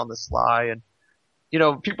family on the sly, and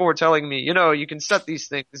people were telling me, you can set these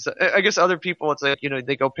things. I guess other people, it's like,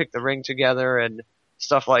 they go pick the ring together and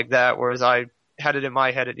stuff like that, whereas I had it in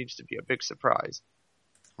my head it needs to be a big surprise.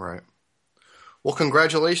 Right. Well,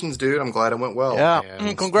 congratulations, dude. I'm glad it went well.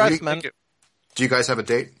 Yeah. Congrats, man. Do you guys have a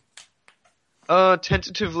date?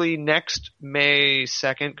 Tentatively next May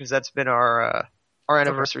 2nd, because that's been our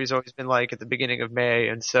anniversary's always been like at the beginning of May,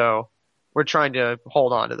 and so we're trying to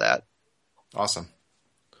hold on to that. Awesome.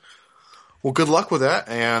 Well, good luck with that,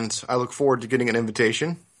 and I look forward to getting an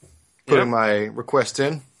invitation, putting my request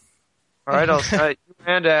in. All right,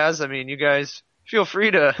 you guys feel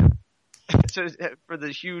free to for the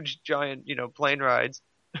huge, giant, plane rides.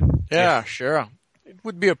 Yeah, sure. It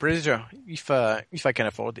would be a pleasure if I can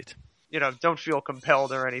afford it. Don't feel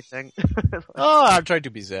compelled or anything. Oh, I'll try to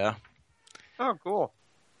be there. Oh, cool.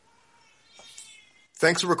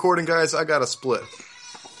 Thanks for recording, guys. I got a split.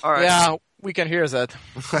 All right. Yeah, we can hear that.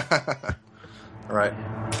 All right.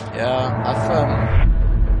 Yeah, have fun.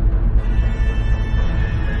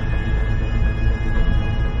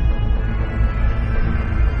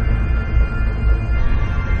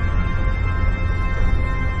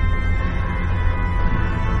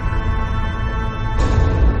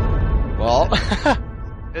 Well,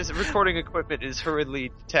 this recording equipment is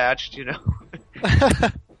hurriedly detached,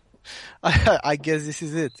 I guess this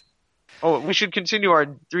is it. Oh, we should continue our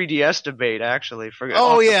 3DS debate, actually.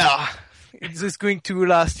 Yeah. It's just going to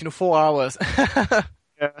last, 4 hours. Yeah.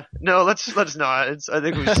 No, let's not. I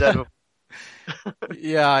think we've said it.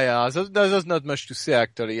 Yeah. So there's not much to say,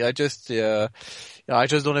 actually. I just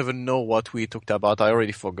don't even know what we talked about. I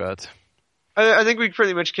already forgot. I think we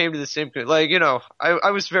pretty much came to the same conclusion.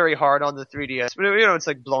 I was very hard on the 3DS, but it's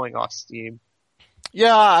like blowing off steam.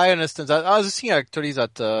 Yeah, I understand that. I was thinking actually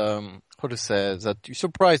that, that you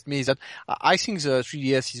surprised me that I think the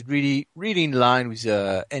 3DS is really, really in line with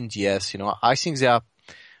the NDS. I think they are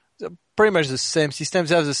pretty much the same systems.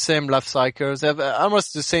 They have the same life cycles. They have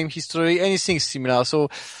almost the same history. Anything similar. So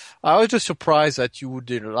I was just surprised that you would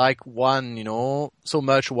like one, so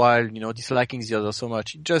much while, disliking the other so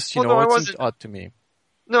much. It just, it seems odd to me.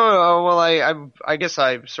 No, well, I guess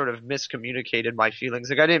I sort of miscommunicated my feelings.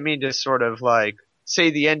 Like, I didn't mean to sort of like say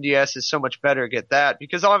the NDS is so much better, get that,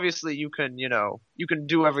 because obviously you can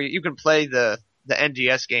play the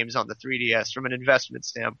NDS games on the 3DS from an investment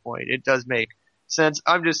standpoint. It does make sense.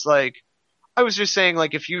 I was just saying,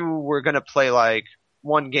 like, if you were gonna play like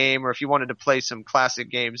one game, or if you wanted to play some classic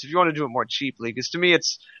games, if you want to do it more cheaply, because to me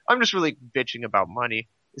I'm just really bitching about money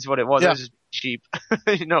is what it was. Yeah. It was just cheap.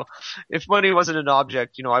 If money wasn't an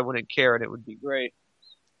object, I wouldn't care and it would be great.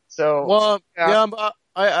 So, well, yeah, but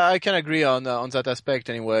I can agree on that aspect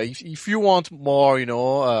anyway. If you want more,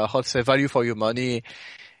 how to say, value for your money,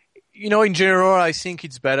 in general, I think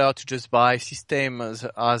it's better to just buy systems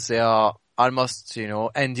as they are almost,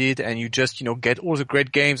 ended, and you just, get all the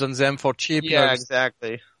great games on them for cheap. Yeah,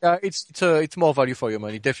 exactly. Yeah, it's more value for your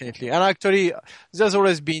money, definitely. And actually, there's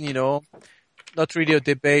always been, not really a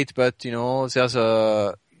debate, but, there's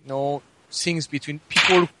things between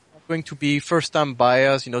people who are going to be first-time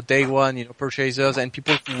buyers, day one, purchasers, and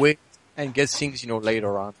people who wait and get things,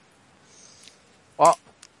 later on. Well,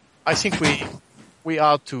 I think we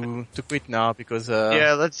are to quit now because,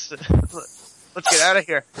 yeah, let's get out of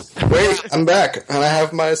here. Wait, I'm back, and I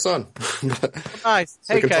have my son. Nice.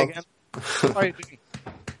 Hey, Kagan. How are you doing?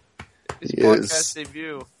 His podcast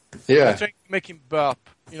debut. Yeah. I'm trying to make him burp.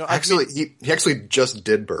 Actually, he actually just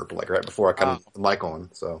did burp, like right before I cut the mic on.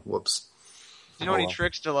 So, whoops. Do you know any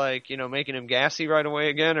tricks to making him gassy right away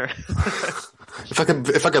again, or? If I could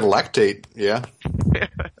lactate, yeah.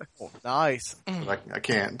 Oh, nice. I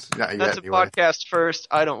can't. Not That's yet, a anyway. podcast first.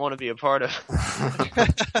 I don't want to be a part of.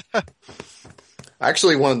 I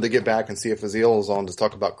actually wanted to get back and see if Azil is on to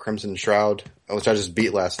talk about Crimson Shroud, which I just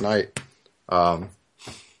beat last night. But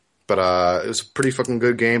it was a pretty fucking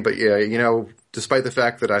good game. But yeah, despite the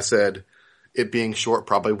fact that I said it being short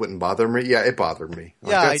probably wouldn't bother me, yeah, it bothered me.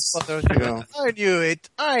 Yeah, it bothered me. I knew it.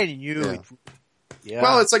 It. Yeah.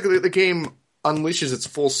 Well, it's like the game unleashes its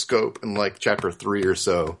full scope in like chapter 3 or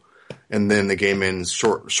so, and then the game ends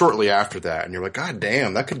shortly after that, and you're like, God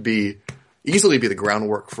damn, that could easily be the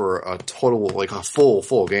groundwork for a total, like a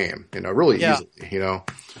full game, really easily,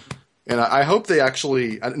 And I hope they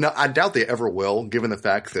actually, I doubt they ever will, given the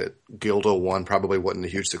fact that Guildo 1 probably wasn't a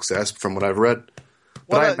huge success from what I've read.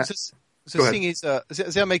 But the thing is,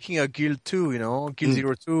 they're making a Guild 2,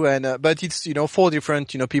 Guild 02, and, but it's, 4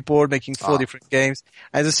 different, people making 4 different games.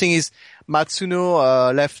 And the thing is,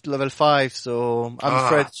 Matsuno, left level 5, so I'm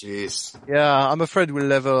afraid, I'm afraid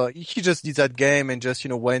he just did that game and just,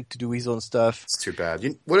 went to do his own stuff. It's too bad.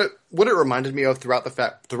 What it reminded me of throughout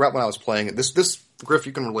when I was playing it, this, Griff,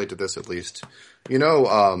 you can relate to this at least. You've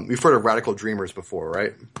heard of Radical Dreamers before,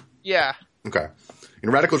 right? Yeah. Okay.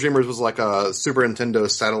 Radical Dreamers was like a Super Nintendo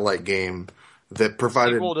satellite game that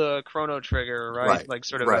provided sequel to Chrono Trigger, right? Like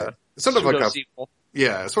sort of a sequel.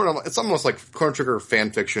 Yeah, it's almost like Chrono Trigger fan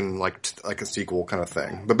fiction, like a sequel kind of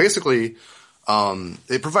thing. But basically,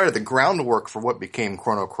 it provided the groundwork for what became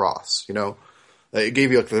Chrono Cross. It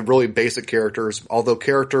gave you like the really basic characters, although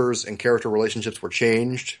characters and character relationships were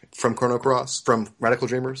changed from Chrono Cross, from Radical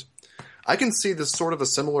Dreamers. I can see this sort of a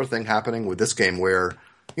similar thing happening with this game where,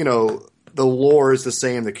 the lore is the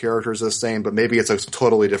same, the characters are the same, but maybe it's a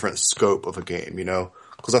totally different scope of a game,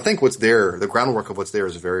 Because I think what's there, the groundwork of what's there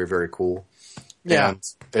is very, very cool. Yeah.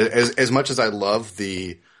 And as much as I love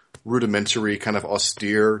the rudimentary kind of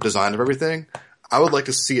austere design of everything, I would like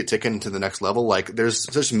to see it taken to the next level. Like, there's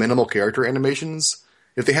such minimal character animations.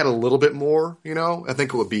 If they had a little bit more, I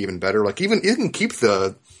think it would be even better. Like, even you can keep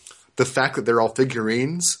the fact that they're all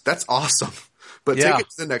figurines. That's awesome. But take it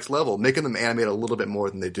to the next level, making them animate a little bit more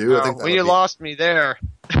than they do. I think you lost me there.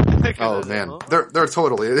 Oh man,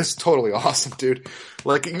 it's totally awesome, dude.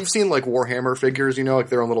 Like, you've seen like Warhammer figures, like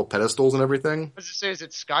they're on little pedestals and everything. I was just say, is it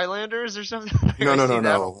Skylanders or something?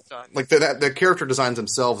 No. Like the character designs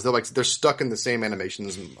themselves, they're stuck in the same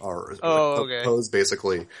animations or pose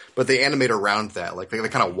basically, but they animate around that, like they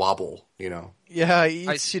kind of wobble, Yeah,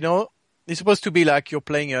 it's it's supposed to be like you're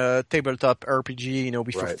playing a tabletop RPG,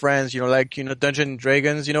 with your friends, like, Dungeons and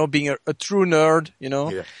Dragons, being a true nerd,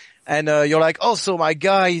 Yeah. And, you're like, oh, so my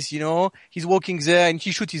guy is, he's walking there and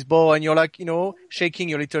he shoots his bow and you're like, shaking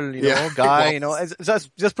your little, guy,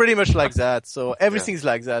 that's pretty much like that. So everything's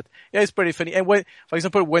like that. Yeah, it's pretty funny. And for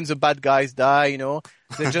example, when the bad guys die,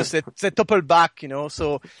 they topple back,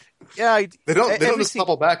 so yeah. They don't just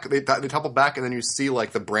topple back. They topple back and then you see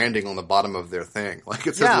like the branding on the bottom of their thing. Like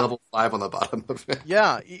it says level 5 on the bottom of it.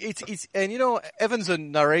 Yeah. It's, and even the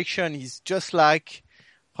narration is just like,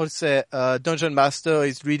 Dungeon Master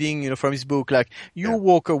is reading, from his book, like, you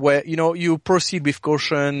walk away, you proceed with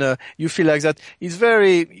caution, you feel like that.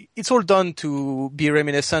 It's all done to be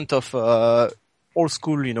reminiscent of, old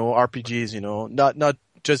school, RPGs, not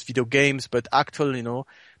just video games, but actual,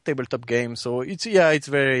 tabletop game. So it's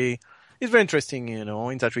very interesting, in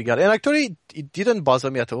that regard. And actually, it didn't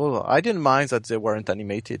bother me at all. I didn't mind that they weren't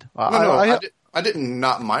animated. I did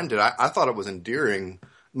not mind it. I thought it was endearing.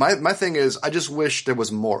 My thing is, I just wish there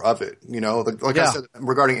was more of it. Like I said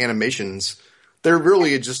regarding animations, there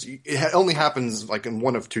really it only happens like in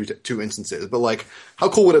one of two instances. But like, how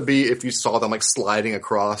cool would it be if you saw them like sliding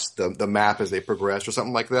across the map as they progress or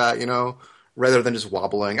something like that? Rather than just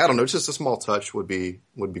wobbling. I don't know. Just a small touch would be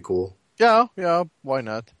cool. Yeah. Why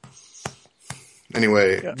not?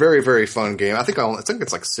 Anyway, very, very fun game. I think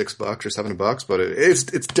it's like $6 or $7, but it's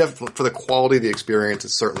definitely for the quality of the experience.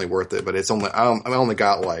 It's certainly worth it. But it's only I only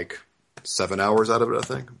got like 7 hours out of it, I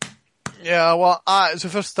think. Yeah, well, the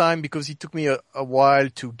first time, because it took me a while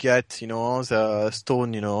to get, the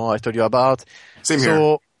stone, I told you about. Same here.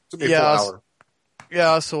 It took me a full hour.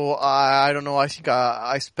 Yeah, so I don't know. I think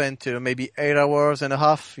I spent maybe 8 hours and a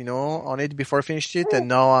half, on it before I finished it, and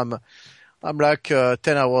now I'm like 10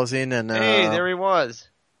 hours in, and hey, there he was.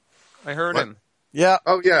 I heard him. Yeah.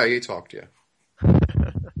 Oh yeah, he talked. Yeah.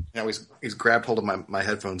 Now he's grabbed hold of my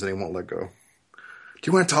headphones and he won't let go.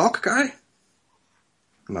 Do you want to talk, guy?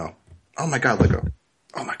 No. Oh my God, let go.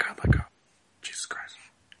 Oh my God, let go. Jesus Christ.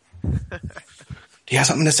 Do you have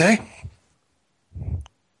something to say?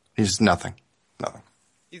 He's nothing.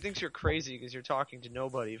 He thinks you're crazy because you're talking to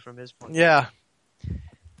nobody from his point. Yeah.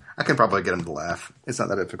 I can probably get him to laugh. It's not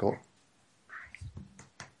that difficult.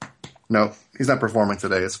 No, he's not performing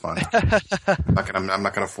today. It's fine. I'm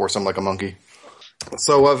not going to force him like a monkey.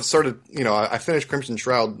 So I've started, I finished Crimson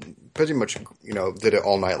Shroud pretty much, did it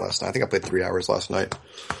all night last night. I think I played 3 hours last night.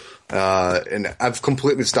 And I've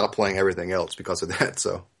completely stopped playing everything else because of that.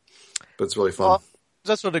 But it's really fun. Well,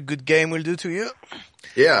 that's what a good game will do to you.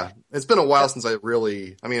 Yeah. It's been a while since I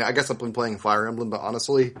guess I've been playing Fire Emblem, but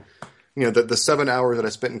honestly, the 7 hours that I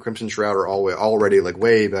spent in Crimson Shroud are already like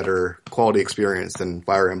way better quality experience than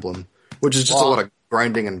Fire Emblem, which is just a lot of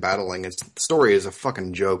grinding and battling. The story is a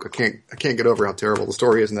fucking joke. I can't get over how terrible the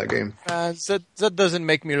story is in that game. And that doesn't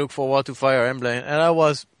make me look forward to Fire Emblem, and I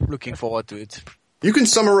was looking forward to it. You can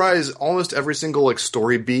summarize almost every single like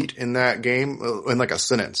story beat in that game in like a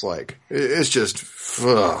sentence. Like it's just,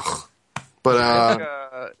 ugh.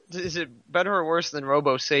 But is it better or worse than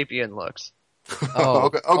Robo Sapien looks? Oh,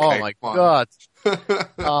 okay. Oh my God!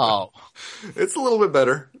 Oh, it's a little bit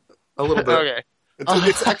better. A little bit. Okay.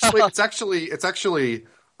 It's actually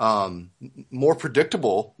more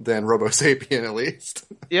predictable than Robo Sapien, at least.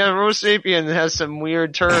 Yeah, Robo Sapien has some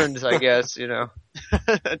weird turns, I guess.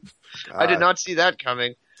 I did not see that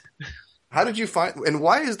coming. How did you find? And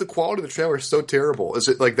why is the quality of the trailer so terrible? Is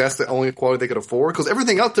it like that's the only quality they could afford? Because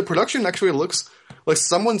everything else, the production actually looks like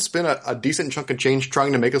someone spent a decent chunk of change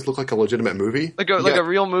trying to make us look like a legitimate movie, like a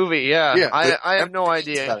real movie. Yeah. I have no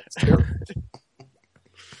idea.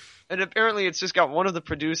 And apparently it's just got one of the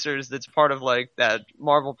producers that's part of like that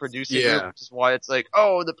Marvel producing group, which is why it's like,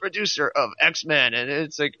 oh, the producer of X-Men, and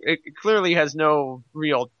it's like it clearly has no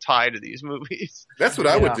real tie to these movies. That's what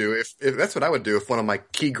I would do if that's what I would do if one of my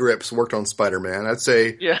key grips worked on Spider-Man. I'd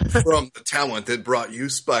say from the talent that brought you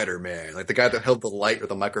Spider-Man, like the guy that held the light or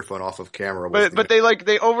the microphone off of camera. But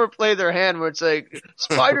they overplay their hand where it's like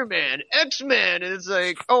Spider-Man, X-Men, and it's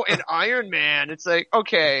like, oh, and Iron Man. It's like,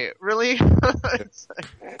 okay, really? It's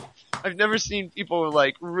like, I've never seen people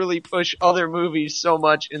like really push other movies so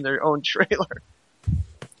much in their own trailer.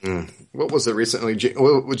 What was it recently?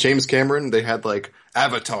 With James Cameron, they had like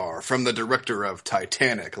Avatar from the director of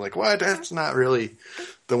Titanic. Like, what? That's not really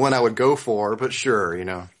the one I would go for, but sure,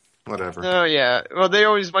 whatever. Oh yeah. Well,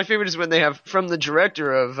 my favorite is when they have from the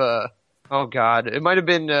director of, oh God, it might have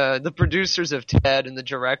been the producers of Ted and the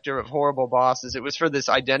director of Horrible Bosses. It was for this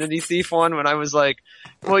Identity Thief one when I was like,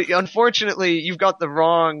 well, unfortunately, you've got the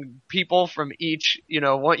wrong people from each, you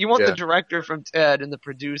want the director from Ted and the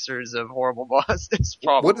producers of Horrible Bosses,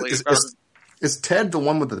 probably. Is Ted the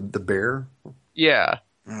one with the bear? Yeah.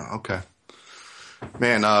 Oh, okay.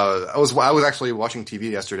 Man, I was actually watching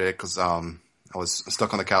TV yesterday because I was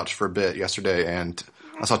stuck on the couch for a bit yesterday, and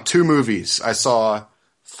I saw 2 movies. I saw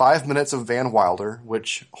 5 Minutes of Van Wilder,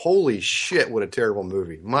 which, holy shit, what a terrible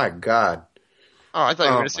movie. My God. Oh, I thought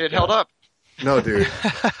you were going to say it held up. No, dude.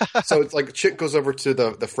 So it's like a chick goes over to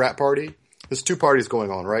the frat party. There's 2 parties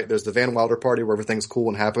going on, right? There's the Van Wilder party where everything's cool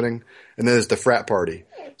and happening, and then there's the frat party.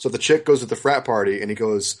 So the chick goes to the frat party, and he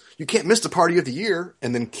goes, "You can't miss the party of the year,"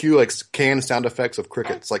 and then cue like canned sound effects of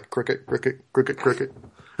crickets, like cricket, cricket, cricket, cricket.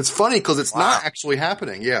 It's funny because it's not actually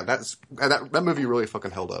happening. Yeah, that movie really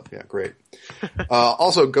fucking held up. Yeah, great.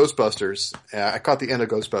 Also, Ghostbusters. I caught the end of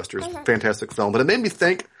Ghostbusters. Fantastic film. But it made me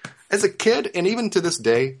think, as a kid, and even to this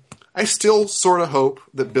day, I still sort of hope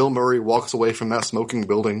that Bill Murray walks away from that smoking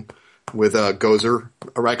building with Gozer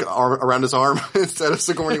around his arm instead of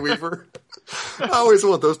Sigourney Weaver. I always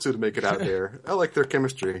want those two to make it out of there. I like their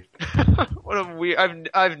chemistry. What a weird!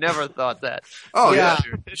 I've never thought that. Oh Yeah.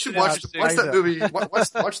 you should watch that movie.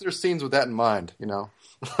 Watch their scenes with that in mind. It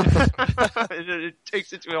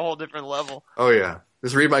takes it to a whole different level. Oh yeah,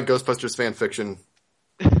 just read my Ghostbusters fan fiction.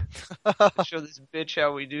 Show this bitch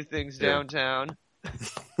how we do things downtown.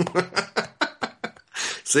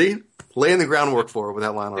 See, laying the groundwork for it with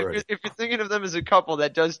that line already. If you're thinking of them as a couple,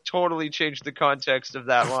 that does totally change the context of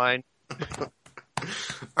that line.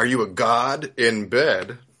 Are you a god in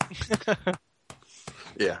bed?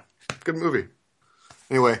 Yeah, good movie.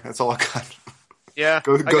 Anyway, that's all I got. Yeah,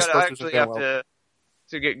 Ghostbusters I actually have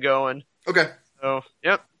to get going. Okay. So,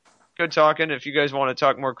 yep. Good talking. If you guys want to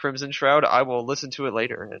talk more Crimson Shroud, I will listen to it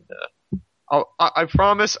later. And I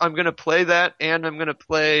promise I'm going to play that, and I'm going to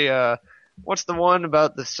play what's the one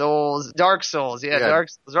about the souls? Dark Souls. Yeah, Dark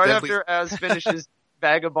Souls. Right Deadly... after Az finishes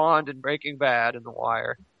Vagabond and Breaking Bad and The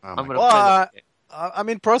Wire. I'm going to play that game. I'm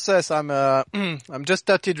in process. I'm just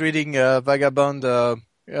started reading Vagabond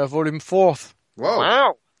Volume 4. Whoa!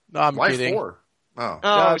 Wow. No, I'm Why kidding. 4? Oh,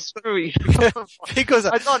 Oh, screw you. Because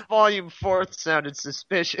I thought Volume 4 sounded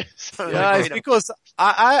suspicious. yeah, it's because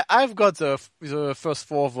I've got the first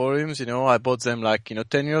 4 volumes. I bought them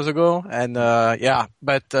 10 years ago, and I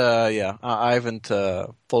haven't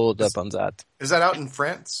followed up on that. is that out in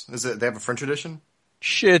France? They have a French edition?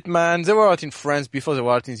 Shit, man, they were out in France before they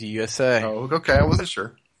were out in the USA. Oh, okay. I wasn't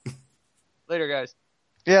sure. Later, guys.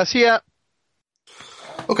 Yeah, see ya.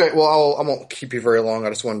 Okay, well, I won't keep you very long. I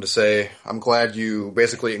just wanted to say I'm glad you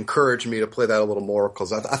basically encouraged me to play that a little more,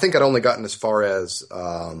 because I think I'd only gotten as far as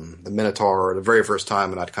the Minotaur the very first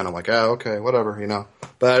time, and I'd kind of okay, whatever,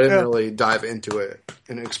 But I didn't really dive into it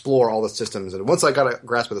and explore all the systems. And once I got a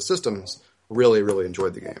grasp of the systems, really, really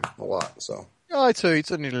enjoyed the game a lot. So Yeah, it's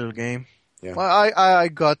a neat little game. Yeah. Well, I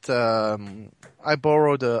got I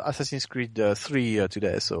borrowed Assassin's Creed 3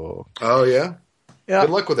 today, so Oh yeah. yeah.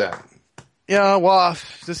 Good luck with that. Yeah, well,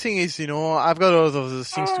 the thing is, I've got all of those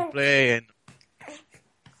things to play, and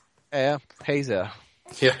yeah, hey there.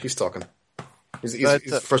 Yeah, he's talking. He's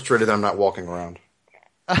But, frustrated that I'm not walking around.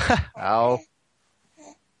 Ow.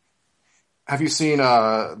 Have you seen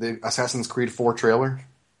the Assassin's Creed 4 trailer?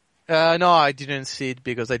 No, I didn't see it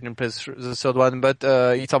because I didn't play the third one, but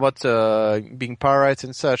it's about being pirates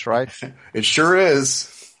and such, right? It sure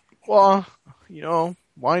is. Well,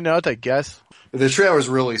 why not, I guess. The trailer is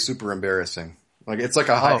really super embarrassing. It's like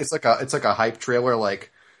a hype trailer.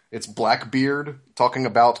 It's Blackbeard talking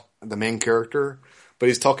about the main character, but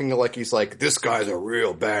he's talking he's this guy's a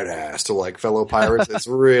real badass to fellow pirates. It's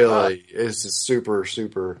just super,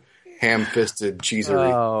 super ham-fisted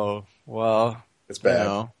cheesery. Oh, well. It's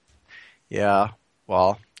bad. Yeah,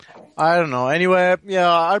 well, I don't know. Anyway, yeah,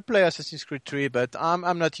 I'll play Assassin's Creed 3, but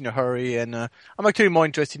I'm not in a hurry, and I'm actually more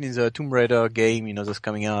interested in the Tomb Raider game, that's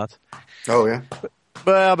coming out. Oh yeah.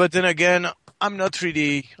 But then again, I'm not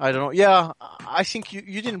really. I don't know. Yeah, I think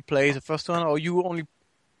you didn't play the first one, or you only.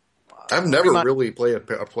 I've never really played a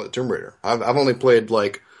Tomb Raider. I've only played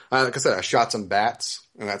like I said, I shot some bats,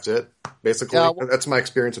 and that's it. Basically, that's my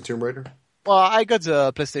experience with Tomb Raider. Well, I got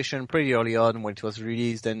the PlayStation pretty early on when it was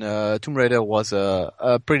released, and Tomb Raider was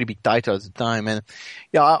a pretty big title at the time, and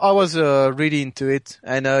yeah, I was really into it,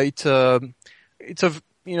 and it's a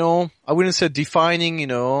I wouldn't say defining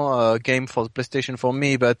game for the PlayStation for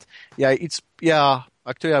me, but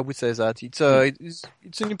actually I would say that it's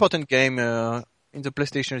an important game in the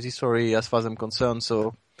PlayStation's history as far as I'm concerned.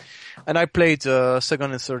 So, and I played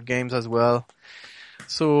second and third games as well.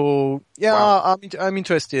 So yeah, wow. I'm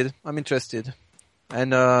interested, and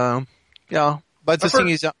but thing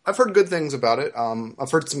is, I've heard good things about it.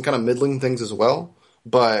 I've heard some kind of middling things as well,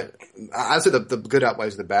 but I'd say the good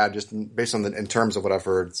outweighs the bad, just based on in terms of what I've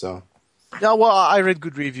heard. So yeah, well, I read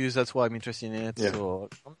good reviews, that's why I'm interested in it. Yeah. So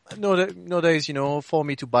nowadays, for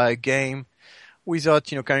me to buy a game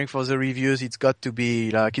without caring for the reviews, it's got to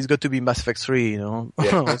be Mass Effect 3, Yeah.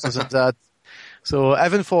 Other than that. So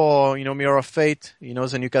even for Mirror of Fate, the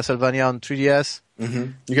new Castlevania on 3DS.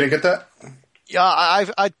 Mm-hmm. You gonna get that? Yeah,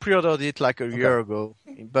 I'd pre-ordered it like a year ago,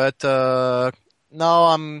 but now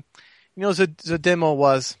I'm, the demo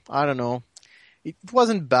was, I don't know, it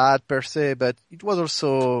wasn't bad per se, but it was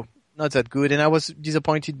also not that good, and I was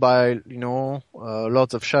disappointed by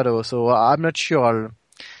Lords of Shadow. So I'm not sure.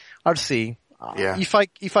 I'll see. Yeah. If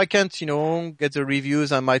I can't, get the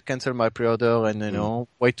reviews, I might cancel my pre-order and,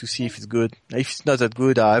 wait to see if it's good. If it's not that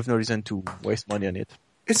good, I have no reason to waste money on it.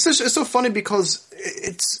 it's so funny because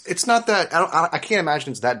it's not that I can't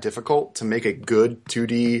imagine it's that difficult to make a good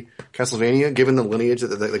 2D Castlevania given the lineage that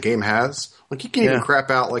the game has. Like you can even crap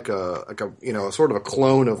out like a sort of a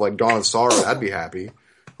clone of like Dawn of Sorrow. I'd be happy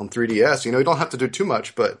on 3DS. You don't have to do too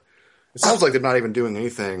much, but it sounds like they're not even doing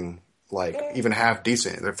anything like even half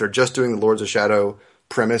decent. If they're just doing the Lords of Shadow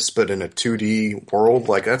premise but in a 2D world,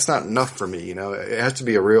 like that's not enough for me. It has to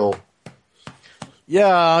be a real. Yeah,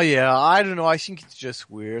 I don't know. I think it's just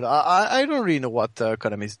weird. I don't really know what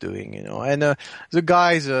Konami is doing, And the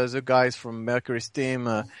guys from Mercury's team,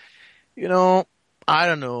 I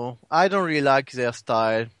don't know. I don't really like their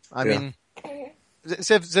style. I mean,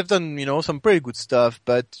 they've done some pretty good stuff,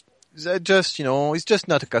 but they're just it's just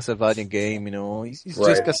not a Castlevania game. It's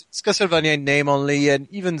just Castlevania in name only, and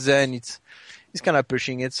even then it's kind of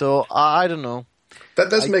pushing it. So I don't know. That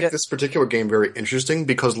does make this particular game very interesting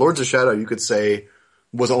because Lords of Shadow, you could say,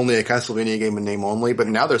 was only a Castlevania game in name only, but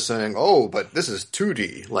now they're saying, oh, but this is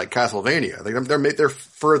 2D, like Castlevania. They're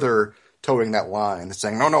further towing that line. They're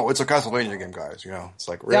saying, no, it's a Castlevania game, guys. It's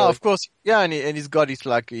like, really? Yeah, of course. Yeah, and it's got it's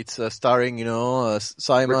starring,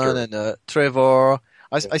 Simon Richard. and Trevor.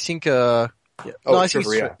 I think, I think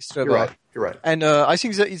it's Trevor. You're right. And I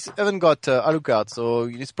think that it's even got Alucard, so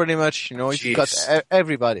it's pretty much, it's got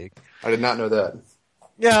everybody. I did not know that.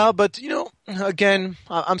 Yeah, but, again,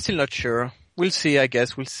 I'm still not sure. We'll see, I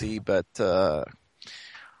guess. We'll see, but I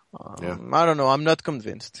don't know. I'm not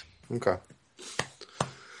convinced. Okay.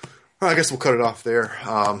 Well, I guess we'll cut it off there.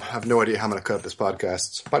 I have no idea how I'm going to cut this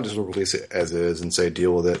podcast. Might just release it as is and say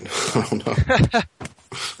deal with it. I don't know.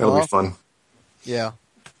 That'll be fun. Yeah.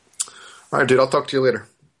 All right, dude. I'll talk to you later.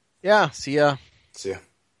 Yeah. See ya. See ya.